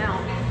this arm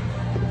out.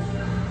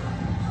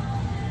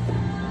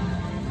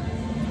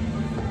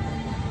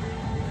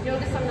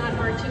 Notice I'm not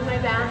arching my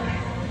back,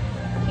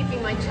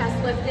 keeping my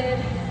chest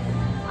lifted.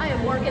 I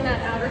am working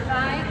that outer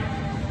thigh,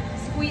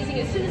 squeezing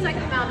as soon as I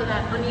come out of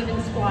that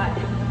uneven squat.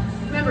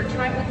 Remember,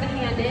 try it with the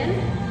hand in.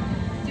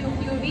 Do a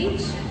few of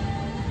each.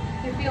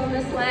 You're feeling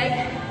this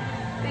leg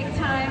big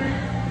time.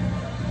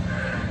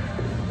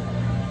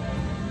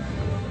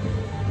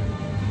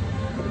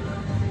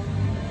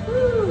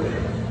 Woo.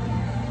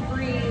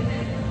 Breathe.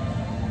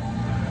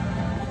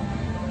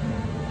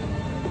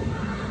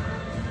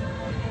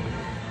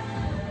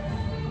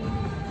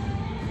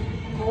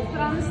 Hold foot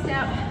on the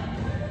step.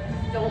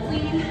 Don't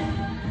lean.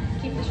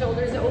 Keep the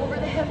shoulders over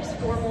the hips.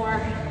 4 more.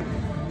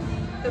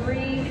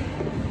 3,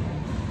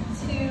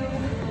 2,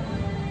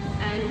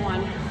 and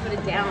 1. Put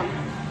it down.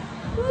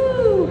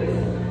 Woo!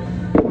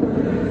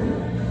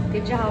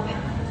 Good job.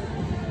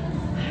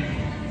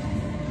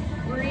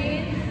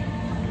 Breathe.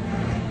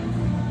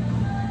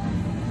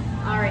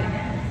 All right.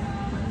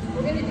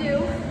 We're gonna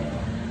do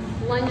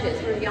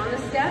lunges. We're gonna be on the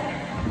step,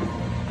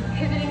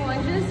 pivoting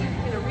lunges.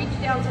 We're gonna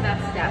reach down to that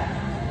step.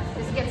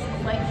 This gets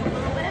the legs a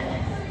little bit.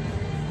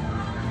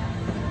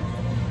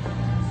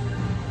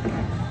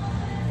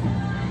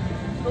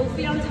 Both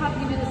feet on top.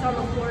 You do this on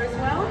the floor as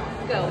well.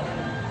 Go.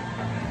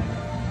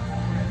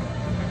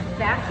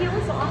 Back heel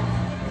is off.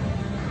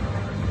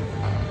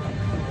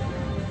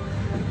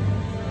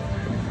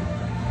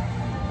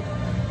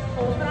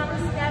 Hold it on the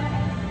step.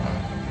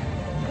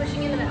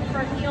 Pushing into that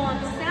front heel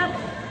on the step.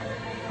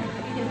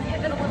 You can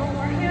pivot a little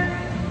more here.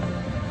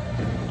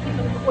 Keep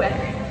them quick.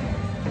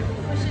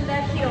 Push in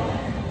that heel.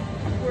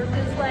 Work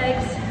those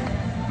legs.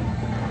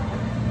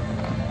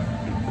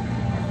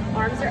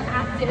 Arms are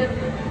active.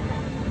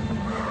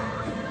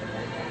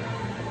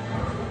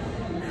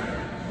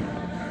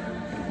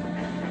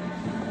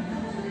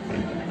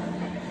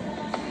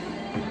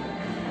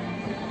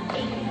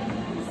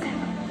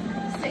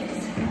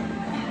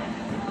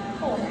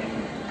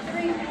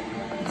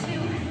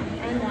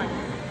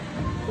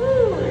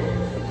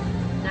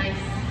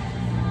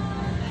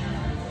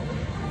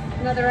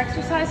 Another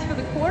exercise for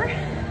the core.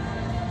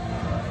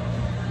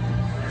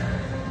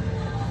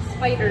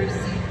 Spiders.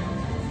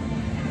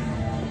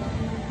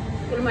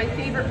 One of my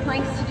favorite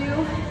planks to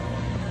do.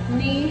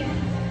 Knee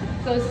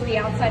goes to the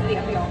outside of the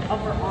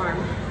upper arm.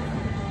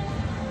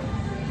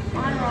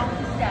 On or off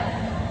the step.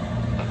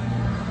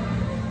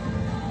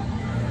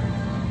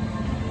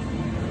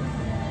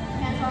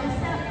 Hands on the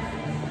step.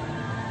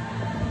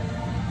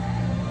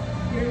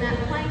 You're in that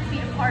plank,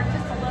 feet apart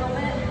just a little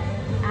bit.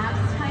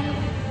 Abs tight.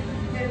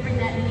 You're gonna bring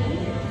that knee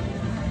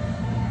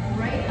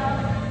right up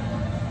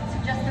to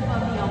just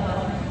above the elbow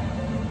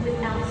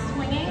without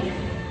swinging.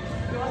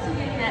 You're also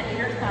getting that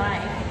inner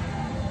thigh.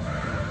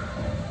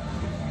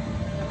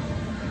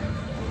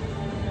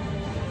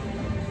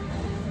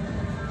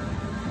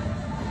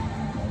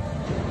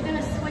 We're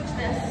gonna switch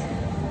this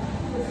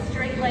with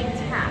straight leg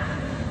tap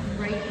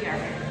right here.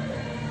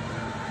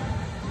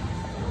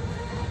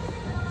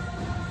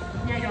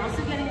 Now you're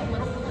also getting a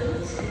little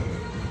glute,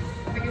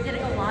 but you're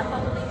getting a lot of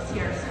obliques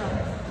here. So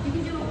you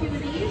can do a few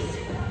of these,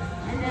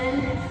 and then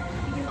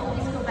you can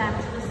always go back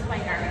to the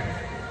spider.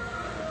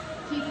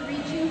 Keep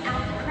reaching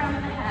out the crown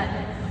of the head.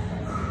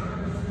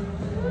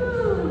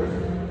 Woo.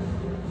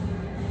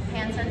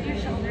 Hands under your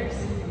shoulders.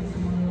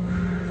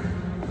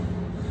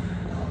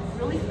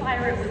 Really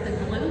fire it with the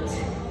glute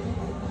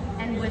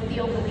and with the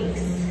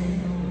obliques.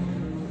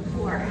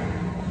 4.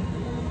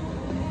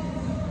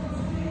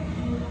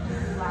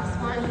 Last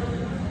one.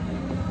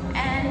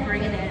 And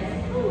bring it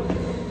in. Woo.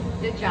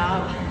 Good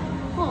job.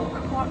 Oh,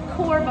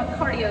 core, but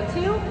cardio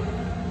too.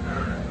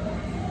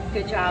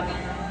 Good job.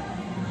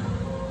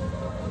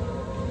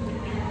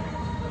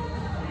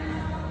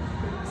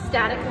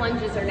 Static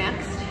lunges are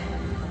next.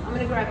 I'm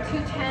gonna grab 2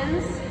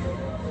 10s.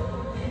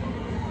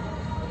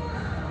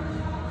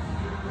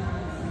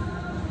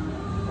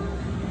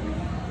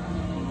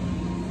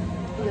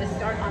 I'm gonna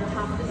start on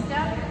top of the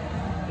step.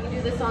 You can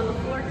do this on the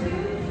floor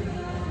too.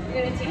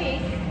 You're gonna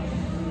take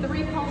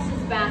 3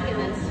 pulses back and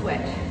then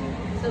switch.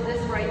 So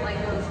this right leg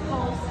goes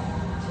pulse,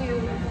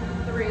 2,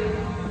 3,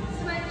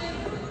 switch.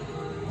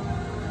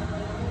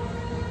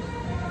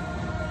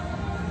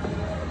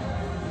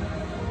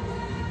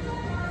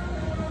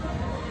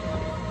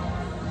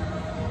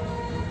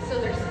 So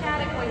they're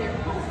static when you're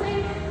pulsing.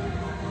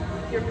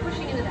 You're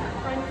pushing into that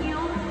front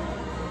heel,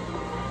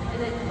 and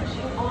then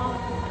pushing off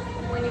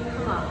when you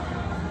come up.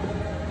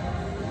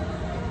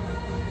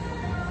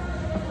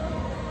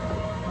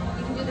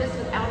 You can do this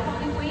without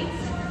holding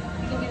weights.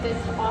 You can do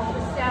this off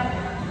the step.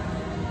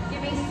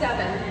 Give me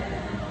 7.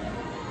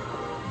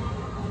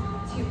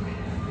 2,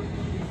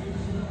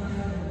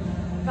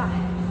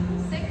 5,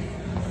 6,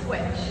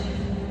 switch.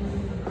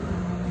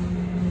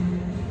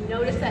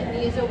 Notice that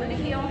knee is over the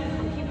heel.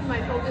 I'm keeping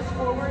my focus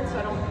forward so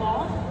I don't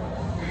fall.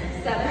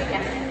 7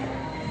 again.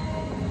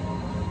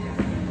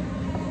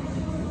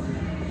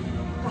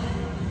 5,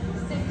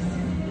 6.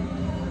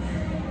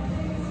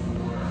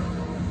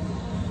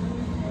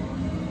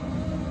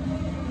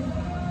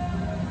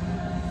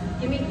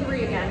 Give me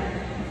 3 again.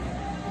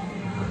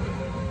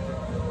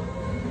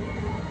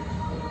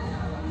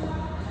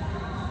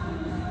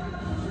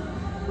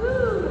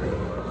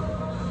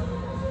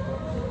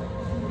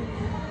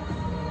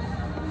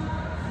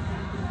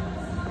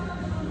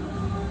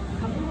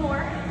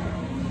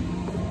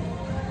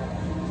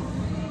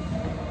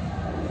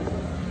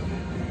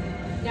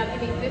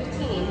 be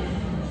 15.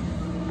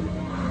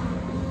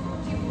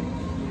 2,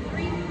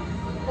 3,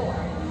 4,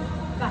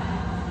 5,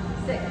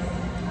 6,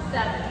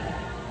 7,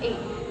 8,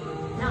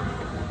 9,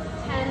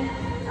 10,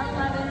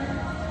 11,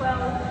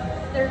 12,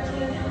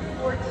 13,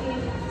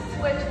 14.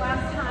 Switch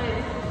last time.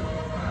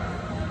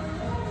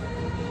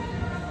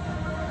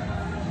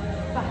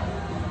 5,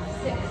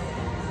 6,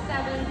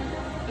 7,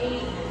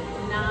 8,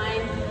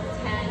 9,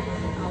 10,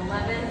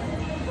 11,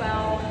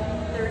 12,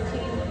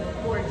 13,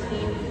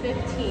 14,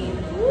 15.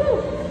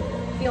 Woo!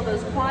 Feel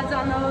those quads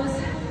on those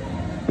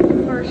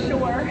for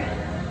sure.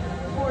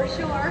 For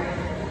sure.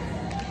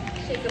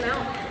 Shake them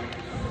out.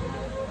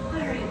 All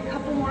right, a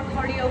couple more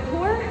cardio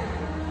core,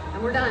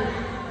 and we're done.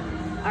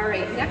 All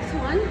right, next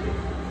one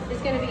is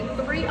gonna be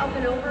 3 up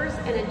and overs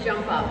and a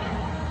jump up.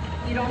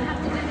 You don't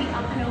have to do the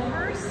up and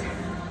overs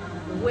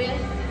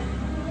with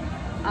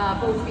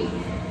both feet,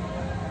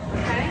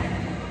 okay?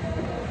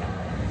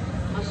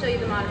 I'll show you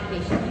the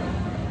modification.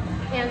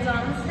 Hands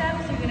on the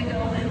steps, you're gonna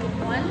go in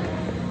 1,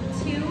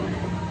 2,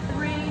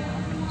 3,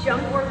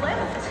 jump or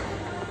lift.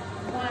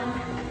 1,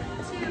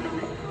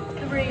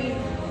 2, 3,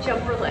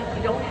 jump or lift.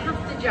 You don't have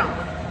to jump.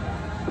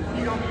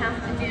 You don't have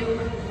to do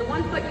the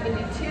 1 foot, you can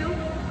do 2.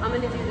 I'm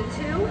gonna do the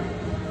 2.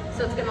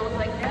 So it's gonna look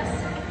like this.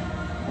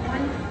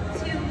 1,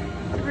 2,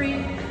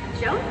 3,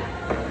 jump.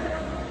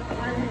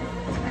 1,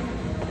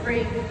 2,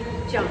 3,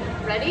 jump.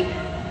 Ready?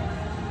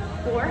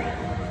 4,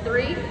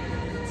 3,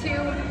 2,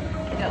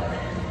 go.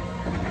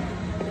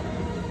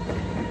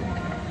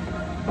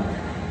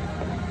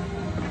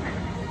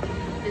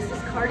 This is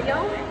cardio.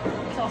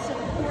 It's also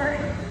for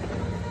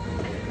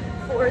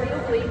the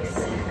obliques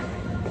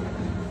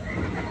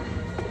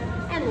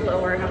and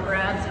lower and upper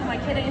abs. Who am I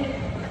kidding?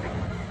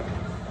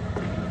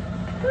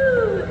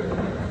 Woo.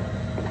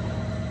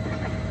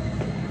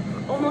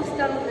 Almost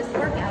done with this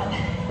workout.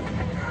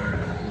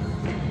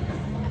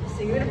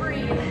 So you're gonna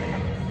breathe.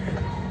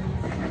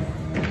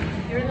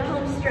 You're in the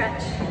home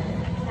stretch.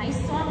 Nice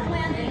soft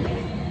landing.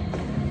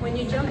 When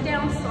you jump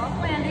down,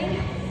 soft landing.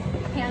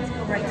 Hands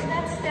go right to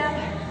that step.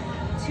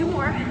 2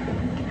 more.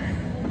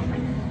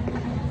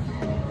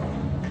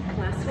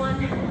 Last one.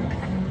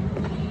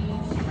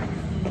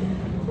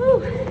 Woo.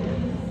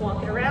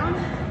 Walk it around.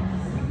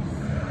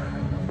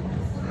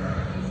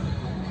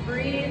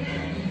 Breathe.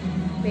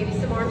 Maybe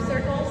some arm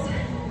circles.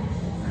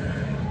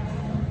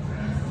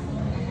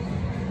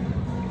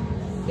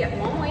 Get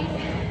one weight.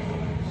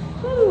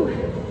 Woo.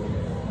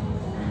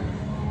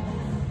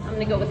 I'm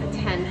gonna go with a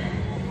 10.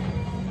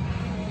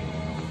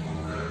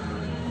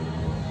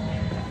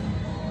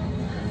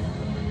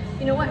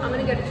 You know what? I'm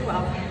gonna go to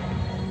 12.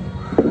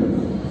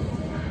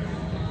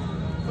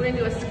 We're gonna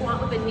do a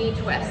squat with a knee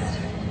twist.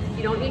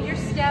 You don't need your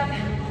step.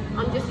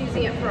 I'm just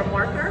using it for a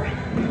marker.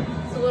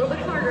 It's a little bit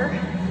harder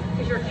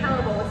because you're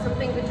accountable with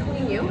something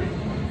between you,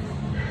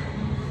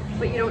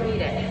 but you don't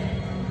need it.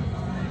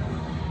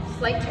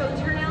 Slight toe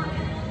turn out,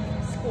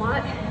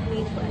 squat,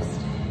 knee twist.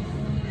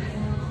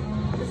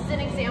 This is an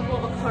example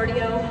of a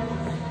cardio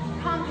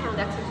compound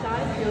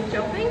exercise, no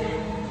jumping.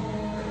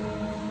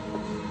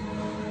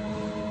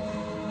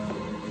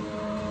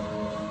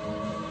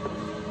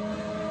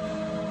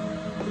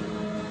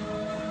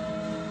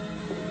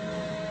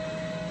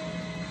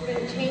 We're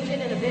going to change it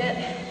in a bit.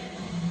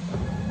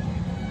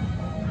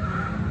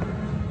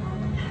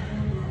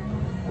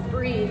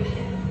 Breathe.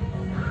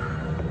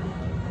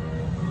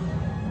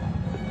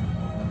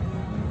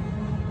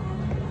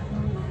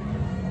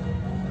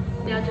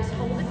 Now just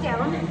hold it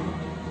down.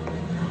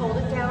 Hold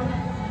it down.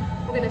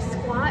 We're going to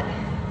squat,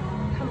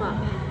 come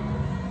up.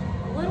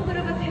 A little bit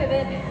of a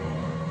pivot.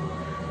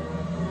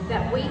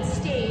 That weight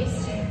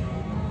stays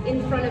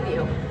in front of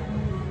you.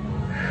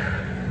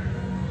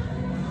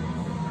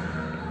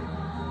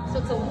 So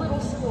it's a little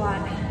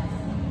squat,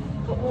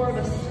 but more of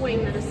a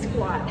swing than a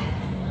squat.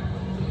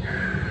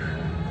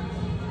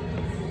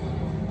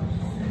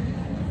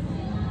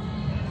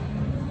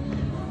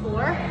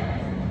 Four,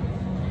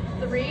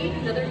 three,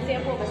 another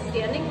example of a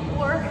standing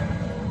core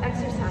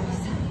exercise.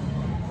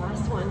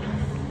 Last one,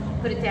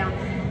 put it down.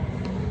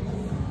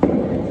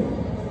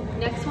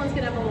 Next one's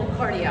gonna have a little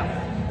cardio.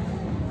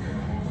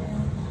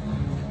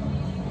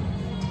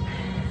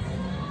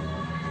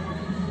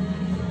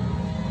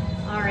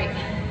 All right.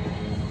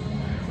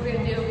 We're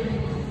going to do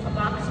a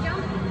box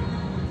jump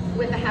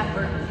with a half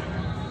burpee.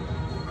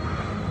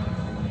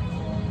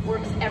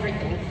 Works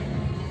everything.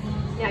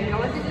 Now you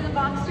don't have to do the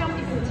box jump,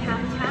 you can tap,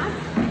 tap,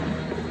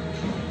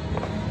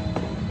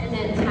 and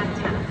then tap,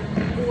 tap.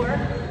 Or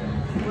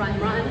run,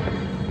 run,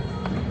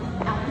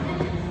 out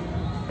and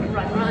in,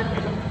 run, run,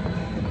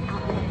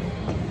 out and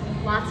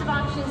in. Lots of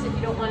options if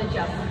you don't want to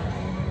jump.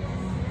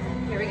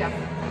 Here we go.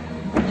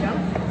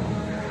 Jump.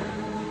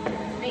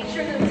 Make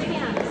sure those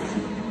hands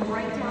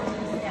right down to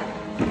the step.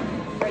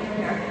 Right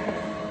there.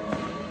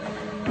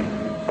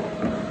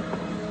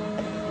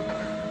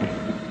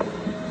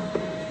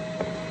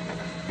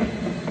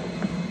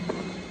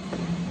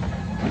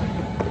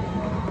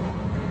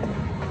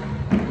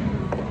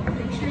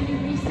 Make sure you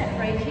reset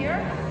right here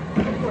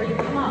before you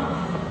come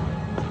up.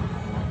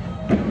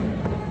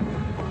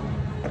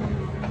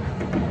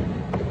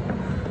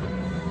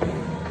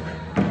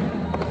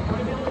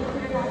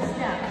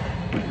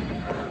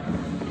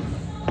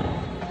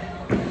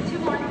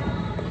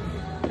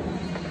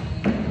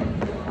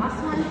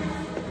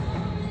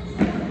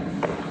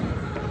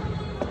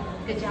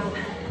 Good job.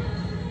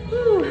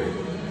 Woo.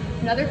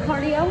 Another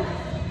cardio.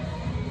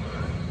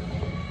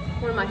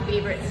 One of my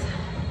favorites.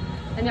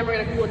 And then we're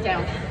gonna cool it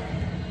down.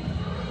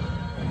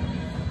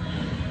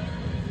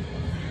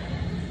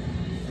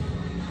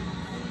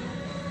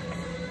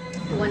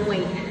 One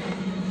weight.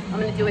 I'm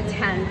gonna do a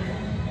 10.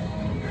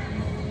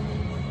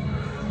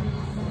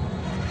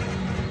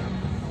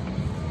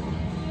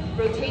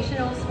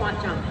 Rotational squat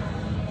jump.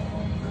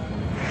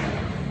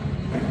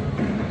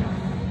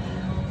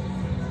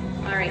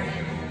 All right,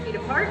 feet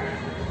apart.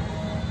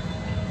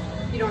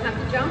 You don't have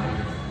to jump.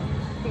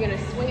 You're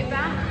gonna swing it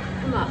back,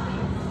 come up.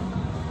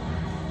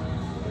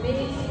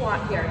 Mini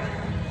squat here.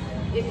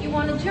 If you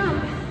wanna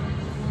jump,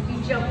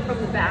 you jump from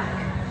the back.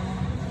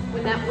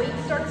 When that weight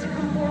starts to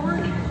come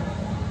forward,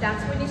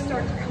 that's when you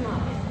start to come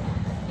up.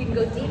 You can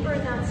go deeper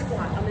in that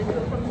squat. I'm gonna do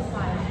it from the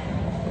side.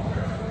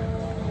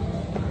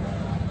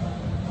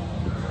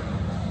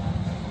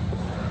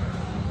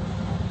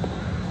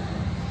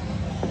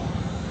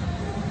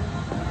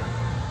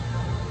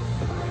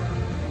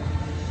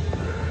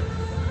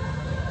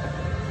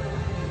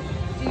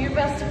 Do your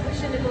best to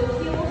push into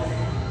both heels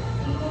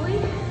equally.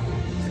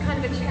 It's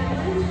kind of a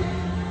challenge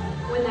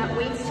when that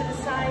weight's to the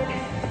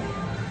side.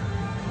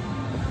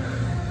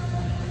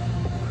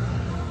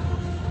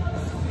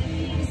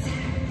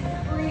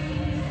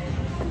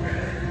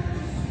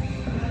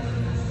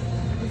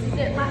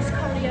 Last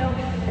cardio.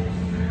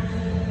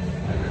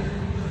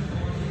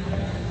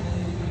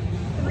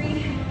 3,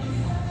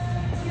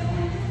 2,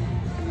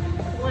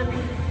 1.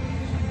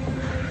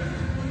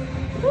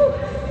 Woo.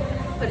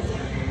 Put it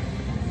down.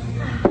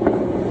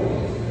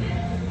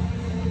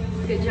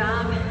 Good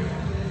job.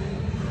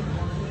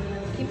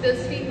 Keep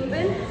those feet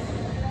moving.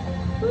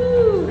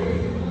 Woo.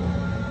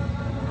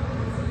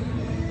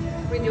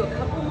 We're gonna do a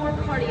couple more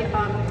cardio,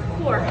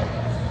 core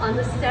on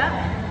the step.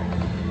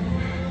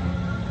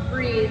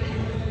 Breathe.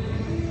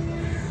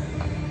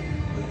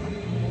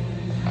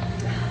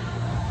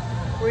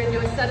 We're gonna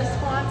do a set of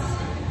squats.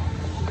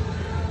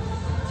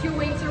 2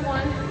 weights or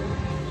 1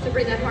 to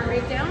bring that heart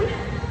rate down.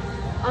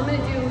 I'm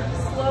gonna do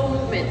slow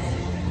movements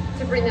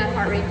to bring that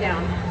heart rate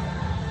down.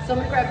 So I'm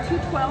gonna grab 2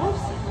 12s.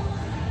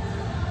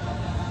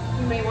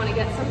 You may wanna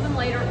get something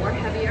lighter or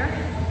heavier.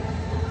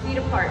 Feet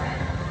apart.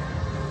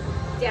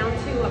 Down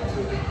 2, up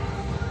 2.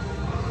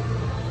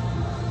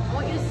 I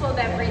want you to slow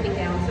that breathing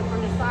down. So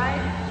from the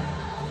side.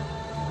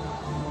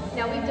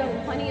 Now we've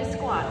done plenty of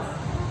squats,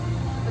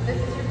 but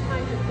this is your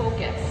time to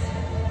focus.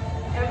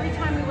 Every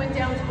time we went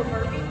down to a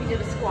burpee, we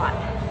did a squat.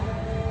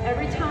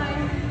 Every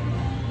time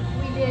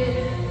we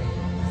did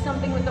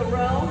something with a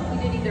row, we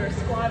did either a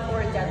squat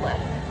or a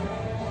deadlift.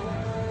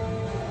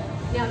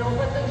 Now don't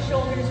let those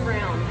shoulders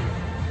round.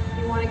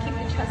 You want to keep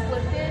the chest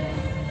lifted.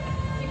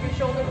 Keep your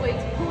shoulder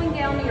blades pulling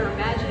down to your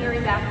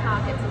imaginary back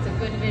pockets. It's a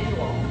good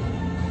visual.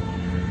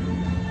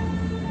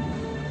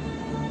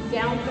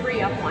 Down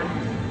 3, up 1.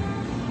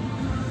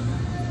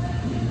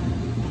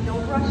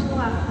 Don't rush the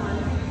last one.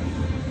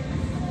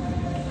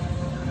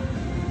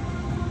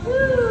 Woo!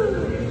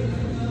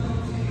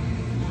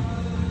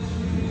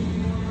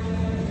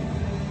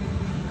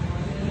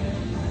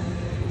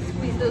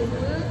 Squeeze those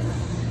glutes.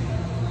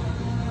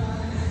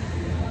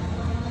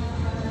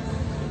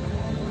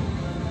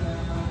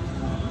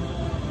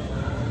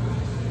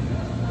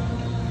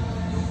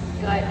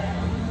 Good.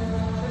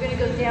 We're going to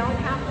go down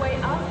halfway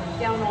up,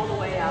 down all the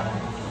way up.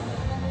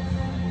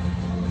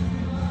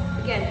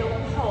 Again,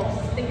 don't pulse.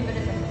 Think of it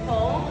as a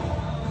pull.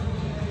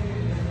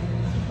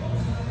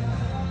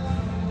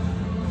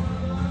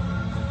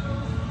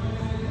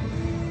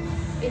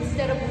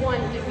 Instead of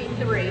 1, give me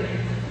 3.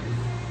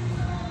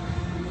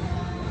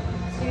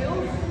 2,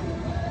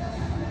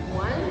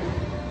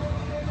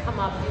 1. Come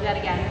up, do that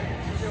again.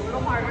 These are a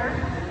little harder.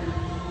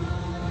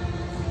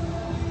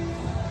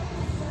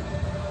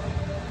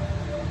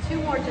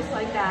 2 more just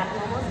like that,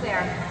 we're almost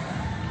there.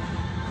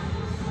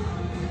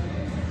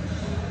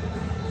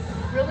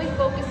 Really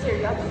focus here,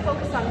 you have to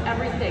focus on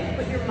everything.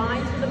 Put your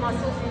mind to the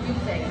muscles you're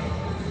using.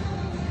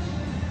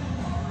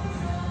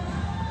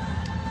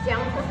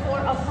 Down for 4,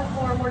 up for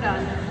 4, we're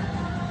done.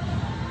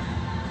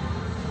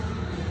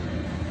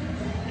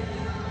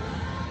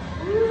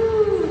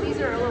 Ooh, these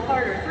are a little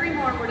harder. 3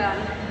 more, we're done.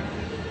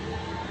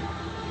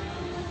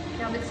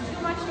 Now if it's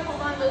too much to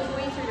hold on to those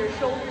weights or your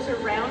shoulders are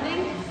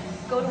rounding,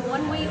 go to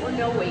 1 weight or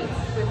no weights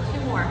with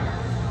 2 more.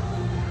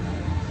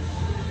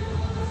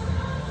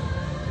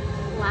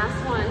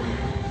 Last one.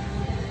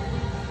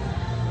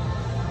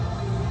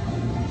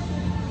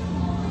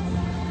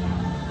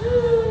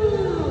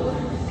 Woo.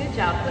 Good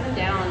job, put them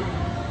down.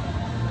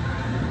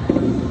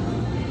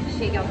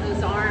 Shake out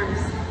those arms.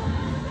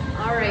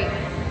 All right,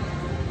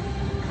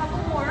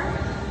 couple more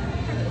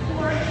for the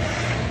core,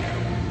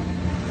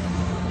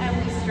 and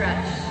we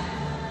stretch.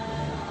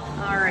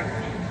 All right.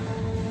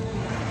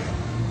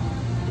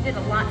 We did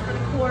a lot for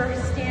the core,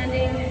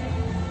 standing,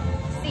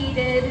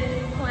 seated,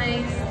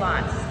 plank,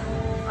 squats.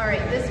 All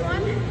right, this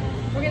one,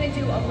 we're gonna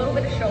do a little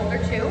bit of shoulder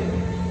too.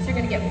 So you're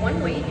gonna get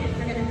 1 weight.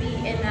 You're gonna be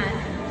in that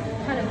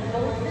kind of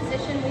boat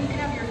position where you can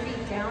have your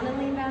feet down and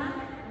lean back.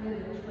 I'm gonna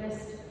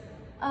twist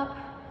up,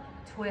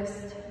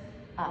 twist,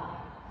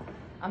 up.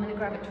 I'm gonna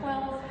grab a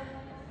 12.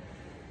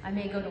 I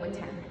may go to a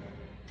 10.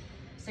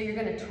 So you're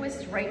gonna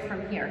twist right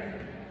from here.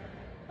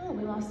 Oh,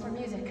 we lost our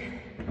music.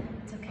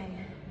 It's okay.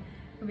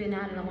 We've been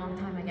at it a long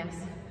time, I guess.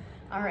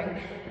 All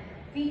right,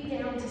 feet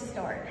down to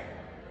start.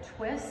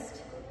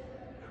 Twist,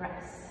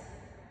 press,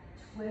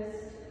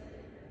 twist,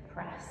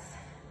 press,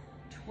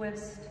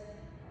 twist,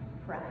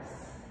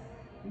 press.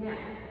 Now,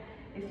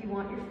 if you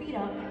want your feet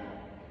up,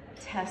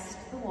 test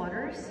the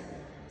waters,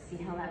 see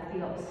how that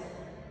feels.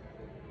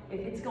 If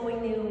it's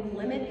going to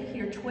limit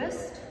your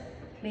twist,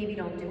 maybe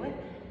don't do it.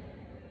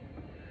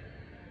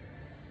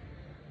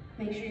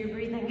 Make sure you're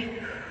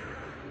breathing.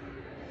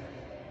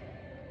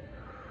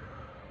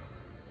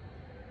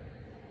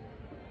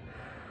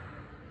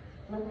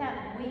 Let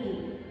that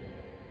weight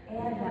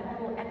add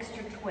that little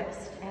extra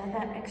twist, add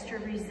that extra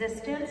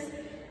resistance.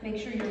 Make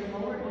sure your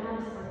lower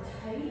abs are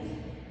tight.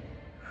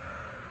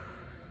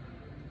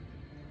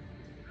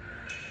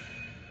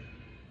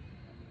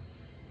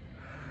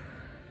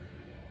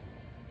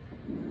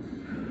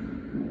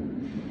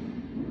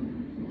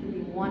 Give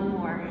me one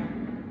more.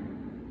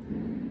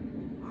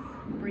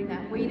 Bring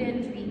that weight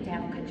in, feet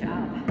down, good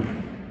job.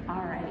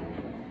 All right.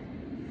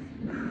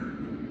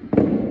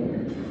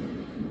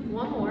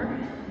 One more,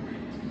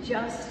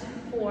 just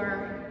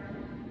for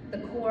the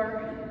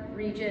core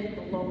region,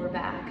 the lower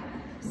back.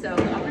 So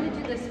I'm gonna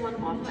do this one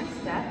off my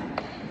step.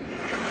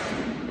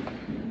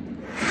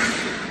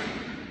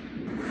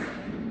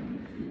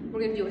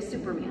 We're gonna do a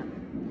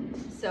Superman.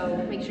 So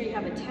make sure you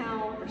have a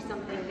towel or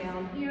something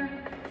down here.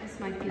 This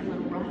might be a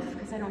little rough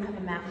because I don't have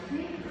a mat with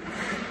me.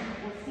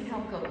 We'll see how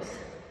it goes.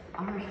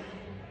 All right,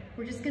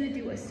 we're just gonna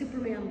do a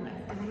Superman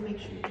lift. I wanna make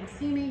sure you can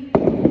see me.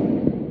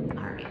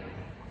 All right.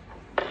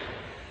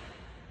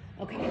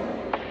 Okay,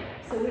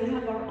 so we're gonna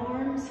have our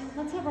arms,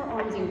 let's have our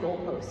arms in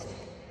goalpost.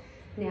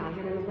 Now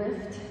you're gonna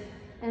lift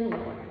and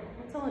lower.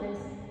 That's all it is,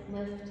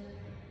 lift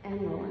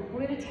and lower.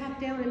 We're gonna tap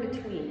down in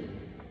between.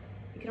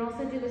 You can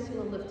also do this from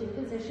a lifted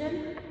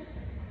position.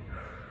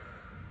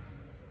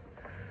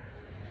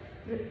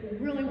 We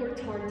really worked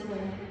hard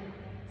today.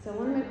 So I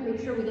wanna make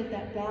sure we get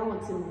that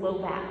balance in low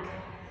back.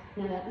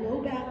 Now that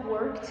low back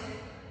worked,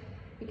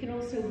 you can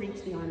also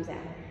reach the arms out.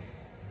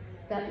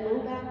 That low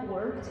back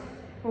worked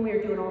when we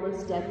were doing all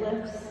those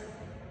deadlifts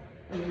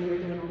and when we were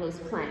doing all those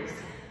planks.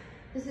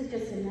 This is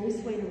just a nice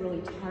way to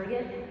really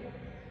target.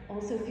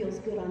 Also feels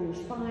good on your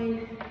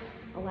spine,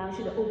 allows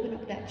you to open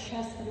up that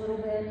chest a little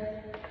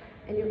bit,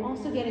 and you're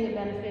also getting a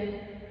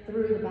benefit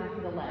through the back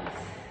of the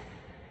legs.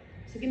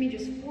 So give me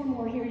just 4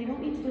 more here. You don't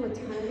need to do a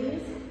ton of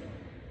these.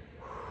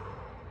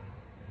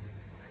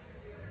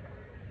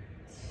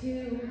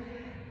 2,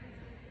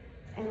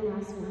 and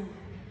last one.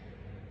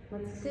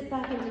 Let's sit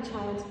back into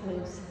child's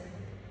pose.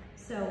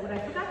 So what I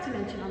forgot to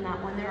mention on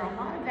that one, there are a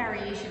lot of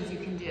variations you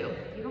can do.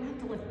 You don't have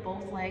to lift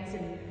both legs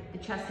and the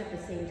chest at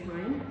the same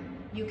time.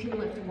 You can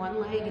lift one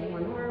leg and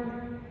one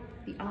arm,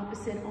 the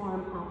opposite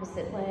arm,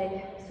 opposite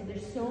leg. So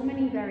there's so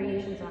many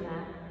variations on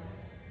that.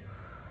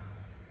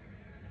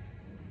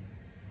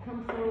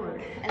 Come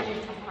forward and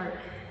lift the heart.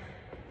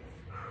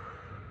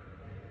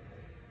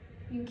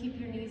 You can keep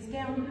your knees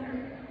down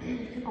here.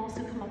 You can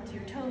also come up to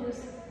your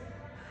toes.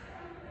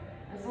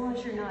 As long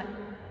as you're not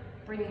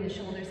bringing the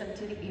shoulders up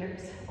to the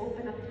ears.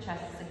 Open up the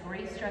chest. It's a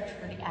great stretch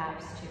for the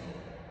abs too.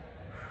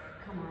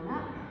 Come on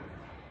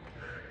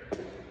up.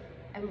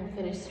 And we'll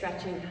finish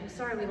stretching. I'm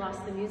sorry we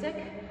lost the music,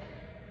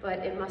 but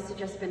it must have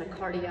just been a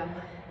cardio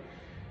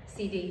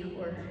CD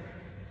or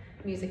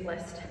music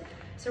list.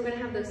 So we're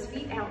gonna have those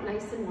feet out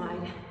nice and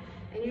wide,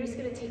 and you're just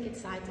gonna take it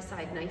side to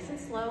side, nice and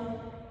slow.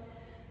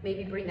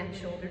 Maybe bring that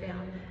shoulder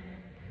down.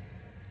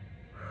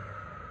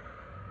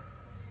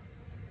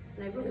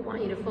 And I really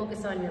want you to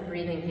focus on your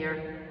breathing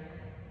here.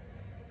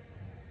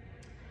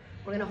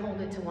 We're gonna hold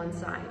it to one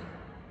side.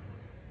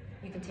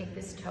 You can take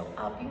this toe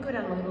up. You can go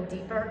down a little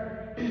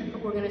deeper,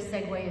 but we're gonna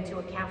segue into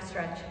a calf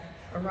stretch,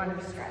 a runner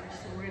stretch.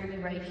 So we're gonna be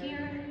right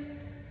here.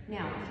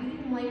 Now, if you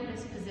didn't like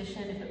this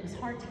position, if it was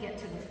hard to get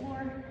to the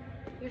floor,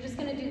 you're just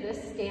gonna do this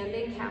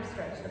standing calf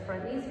stretch. The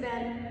front knee's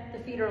bent, the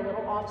feet are a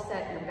little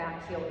offset, and the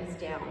back heel is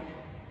down.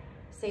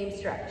 Same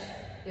stretch.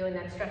 Feeling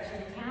that stretch in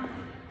the calf.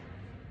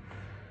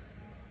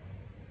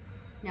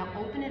 Now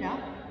open it up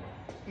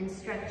and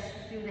stretch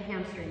through the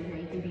hamstring. Now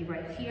you can be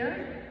right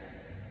here.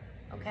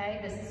 Okay,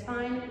 this is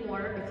fine.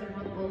 Or if you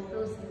want both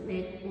those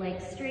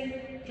legs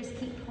straight, just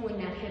keep pulling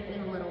that hip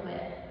in a little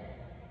bit.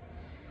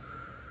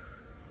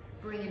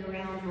 Bring it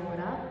around, roll it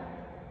up.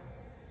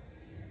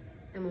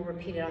 And we'll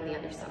repeat it on the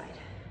other side.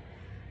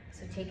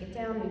 So take it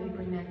down, maybe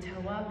bring that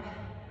toe up.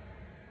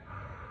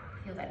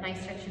 Feel that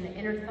nice stretch in the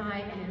inner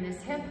thigh and in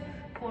this hip.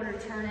 Quarter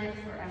turn it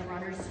for a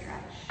runner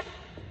stretch.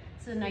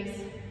 It's a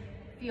nice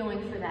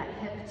feeling for that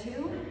hip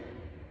too.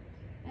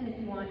 And if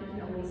you want, you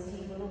can always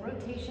take a little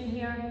rotation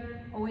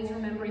here. Always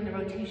remembering the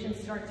rotation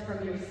starts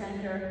from your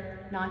center,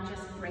 not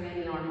just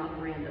bringing the arm up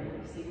randomly.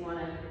 So you want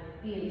to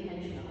be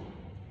intentional.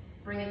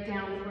 Bring it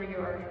down for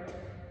your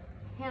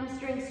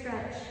hamstring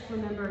stretch.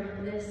 Remember,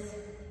 this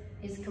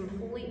is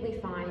completely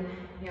fine.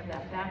 You have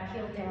that back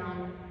heel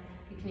down.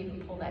 You can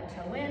even pull that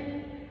toe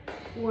in,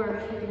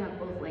 or you can have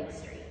both legs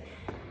straight.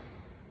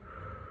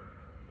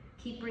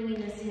 Keep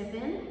bringing this hip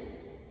in,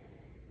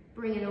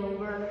 bring it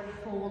over,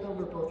 fold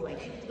over both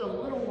legs. You have to go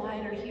a little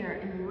wider here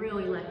and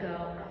really let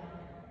go.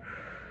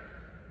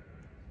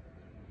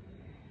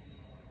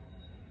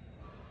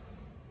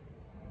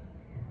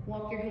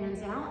 Walk your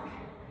hands out,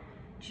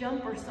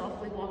 jump or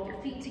softly walk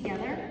your feet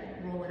together,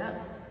 roll it up.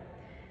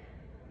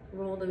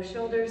 Roll those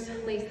shoulders,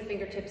 place the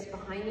fingertips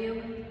behind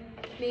you,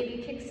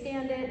 maybe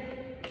kickstand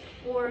it,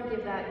 or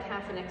give that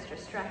calf an extra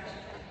stretch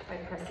by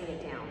pressing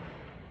it down.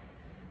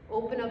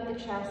 Open up the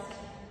chest,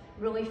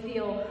 really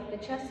feel the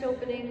chest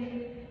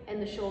opening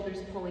and the shoulders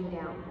pulling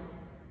down.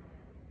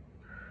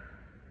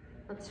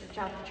 Let's stretch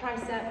out the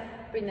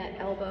tricep, bring that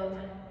elbow,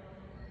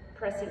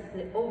 pressing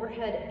the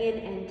overhead in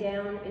and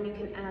down, and you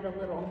can add a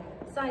little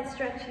side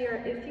stretch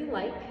here if you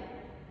like.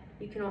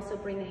 You can also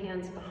bring the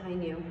hands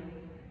behind you.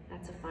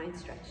 That's a fine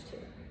stretch too.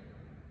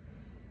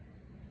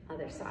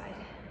 Other side.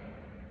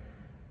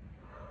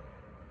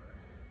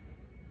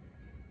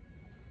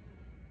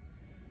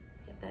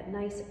 Get that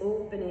nice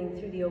opening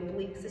through the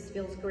obliques. This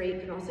feels great. You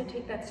can also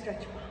take that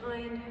stretch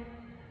behind.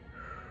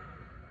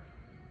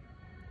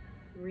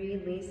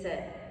 Release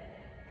it.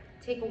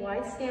 Take a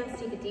wide stance,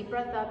 take a deep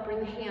breath up, bring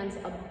the hands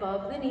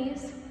above the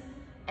knees,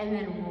 and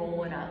then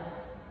roll it up.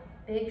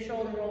 Big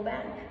shoulder roll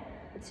back.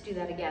 Let's do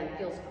that again.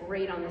 Feels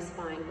great on the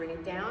spine. Bring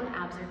it down,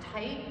 abs are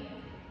tight.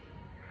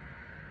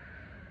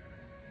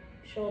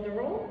 Shoulder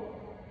roll.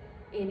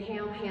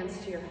 Inhale, hands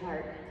to your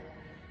heart.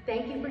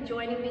 Thank you for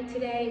joining me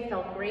today. It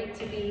felt great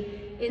to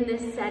be in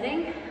this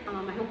setting.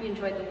 I hope you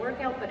enjoyed the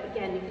workout, but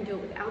again, you can do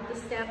it without the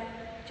step.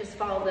 Just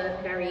follow the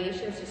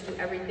variations, just do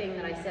everything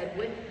that I said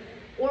with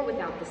or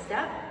without the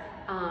step.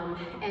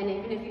 And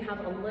even if you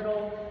have a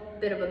little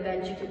bit of a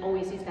bench, you can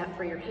always use that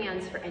for your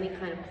hands for any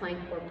kind of plank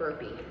or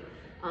burpee.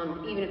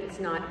 Even if it's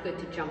not good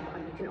to jump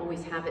on, you can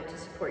always have it to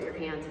support your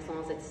hands as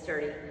long as it's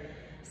sturdy.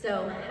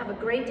 So have a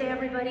great day,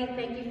 everybody.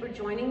 Thank you for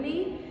joining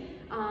me.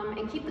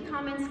 And keep the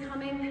comments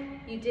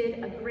coming. You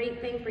did a great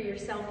thing for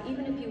yourself,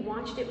 even if you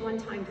watched it one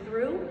time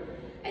through,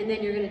 and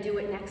then you're gonna do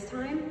it next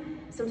time.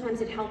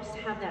 Sometimes it helps to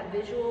have that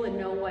visual and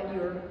know what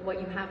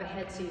you have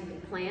ahead so you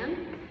can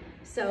plan.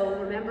 So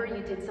remember,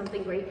 you did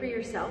something great for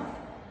yourself.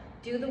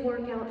 Do the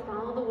workout,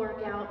 follow the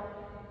workout,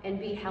 and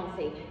be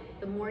healthy.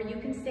 The more you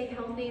can stay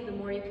healthy, the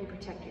more you can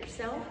protect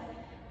yourself,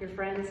 your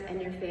friends,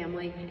 and your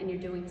family, and you're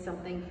doing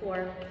something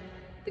for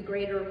the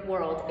greater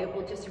world. It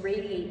will just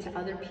radiate to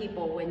other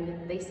people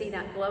when they see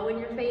that glow in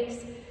your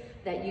face,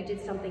 that you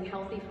did something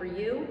healthy for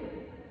you.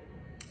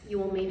 You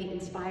will maybe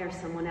inspire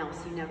someone else,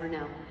 you never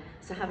know.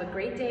 So have a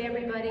great day,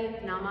 everybody.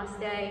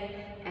 Namaste,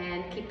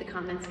 and keep the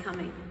comments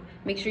coming.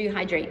 Make sure you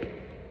hydrate.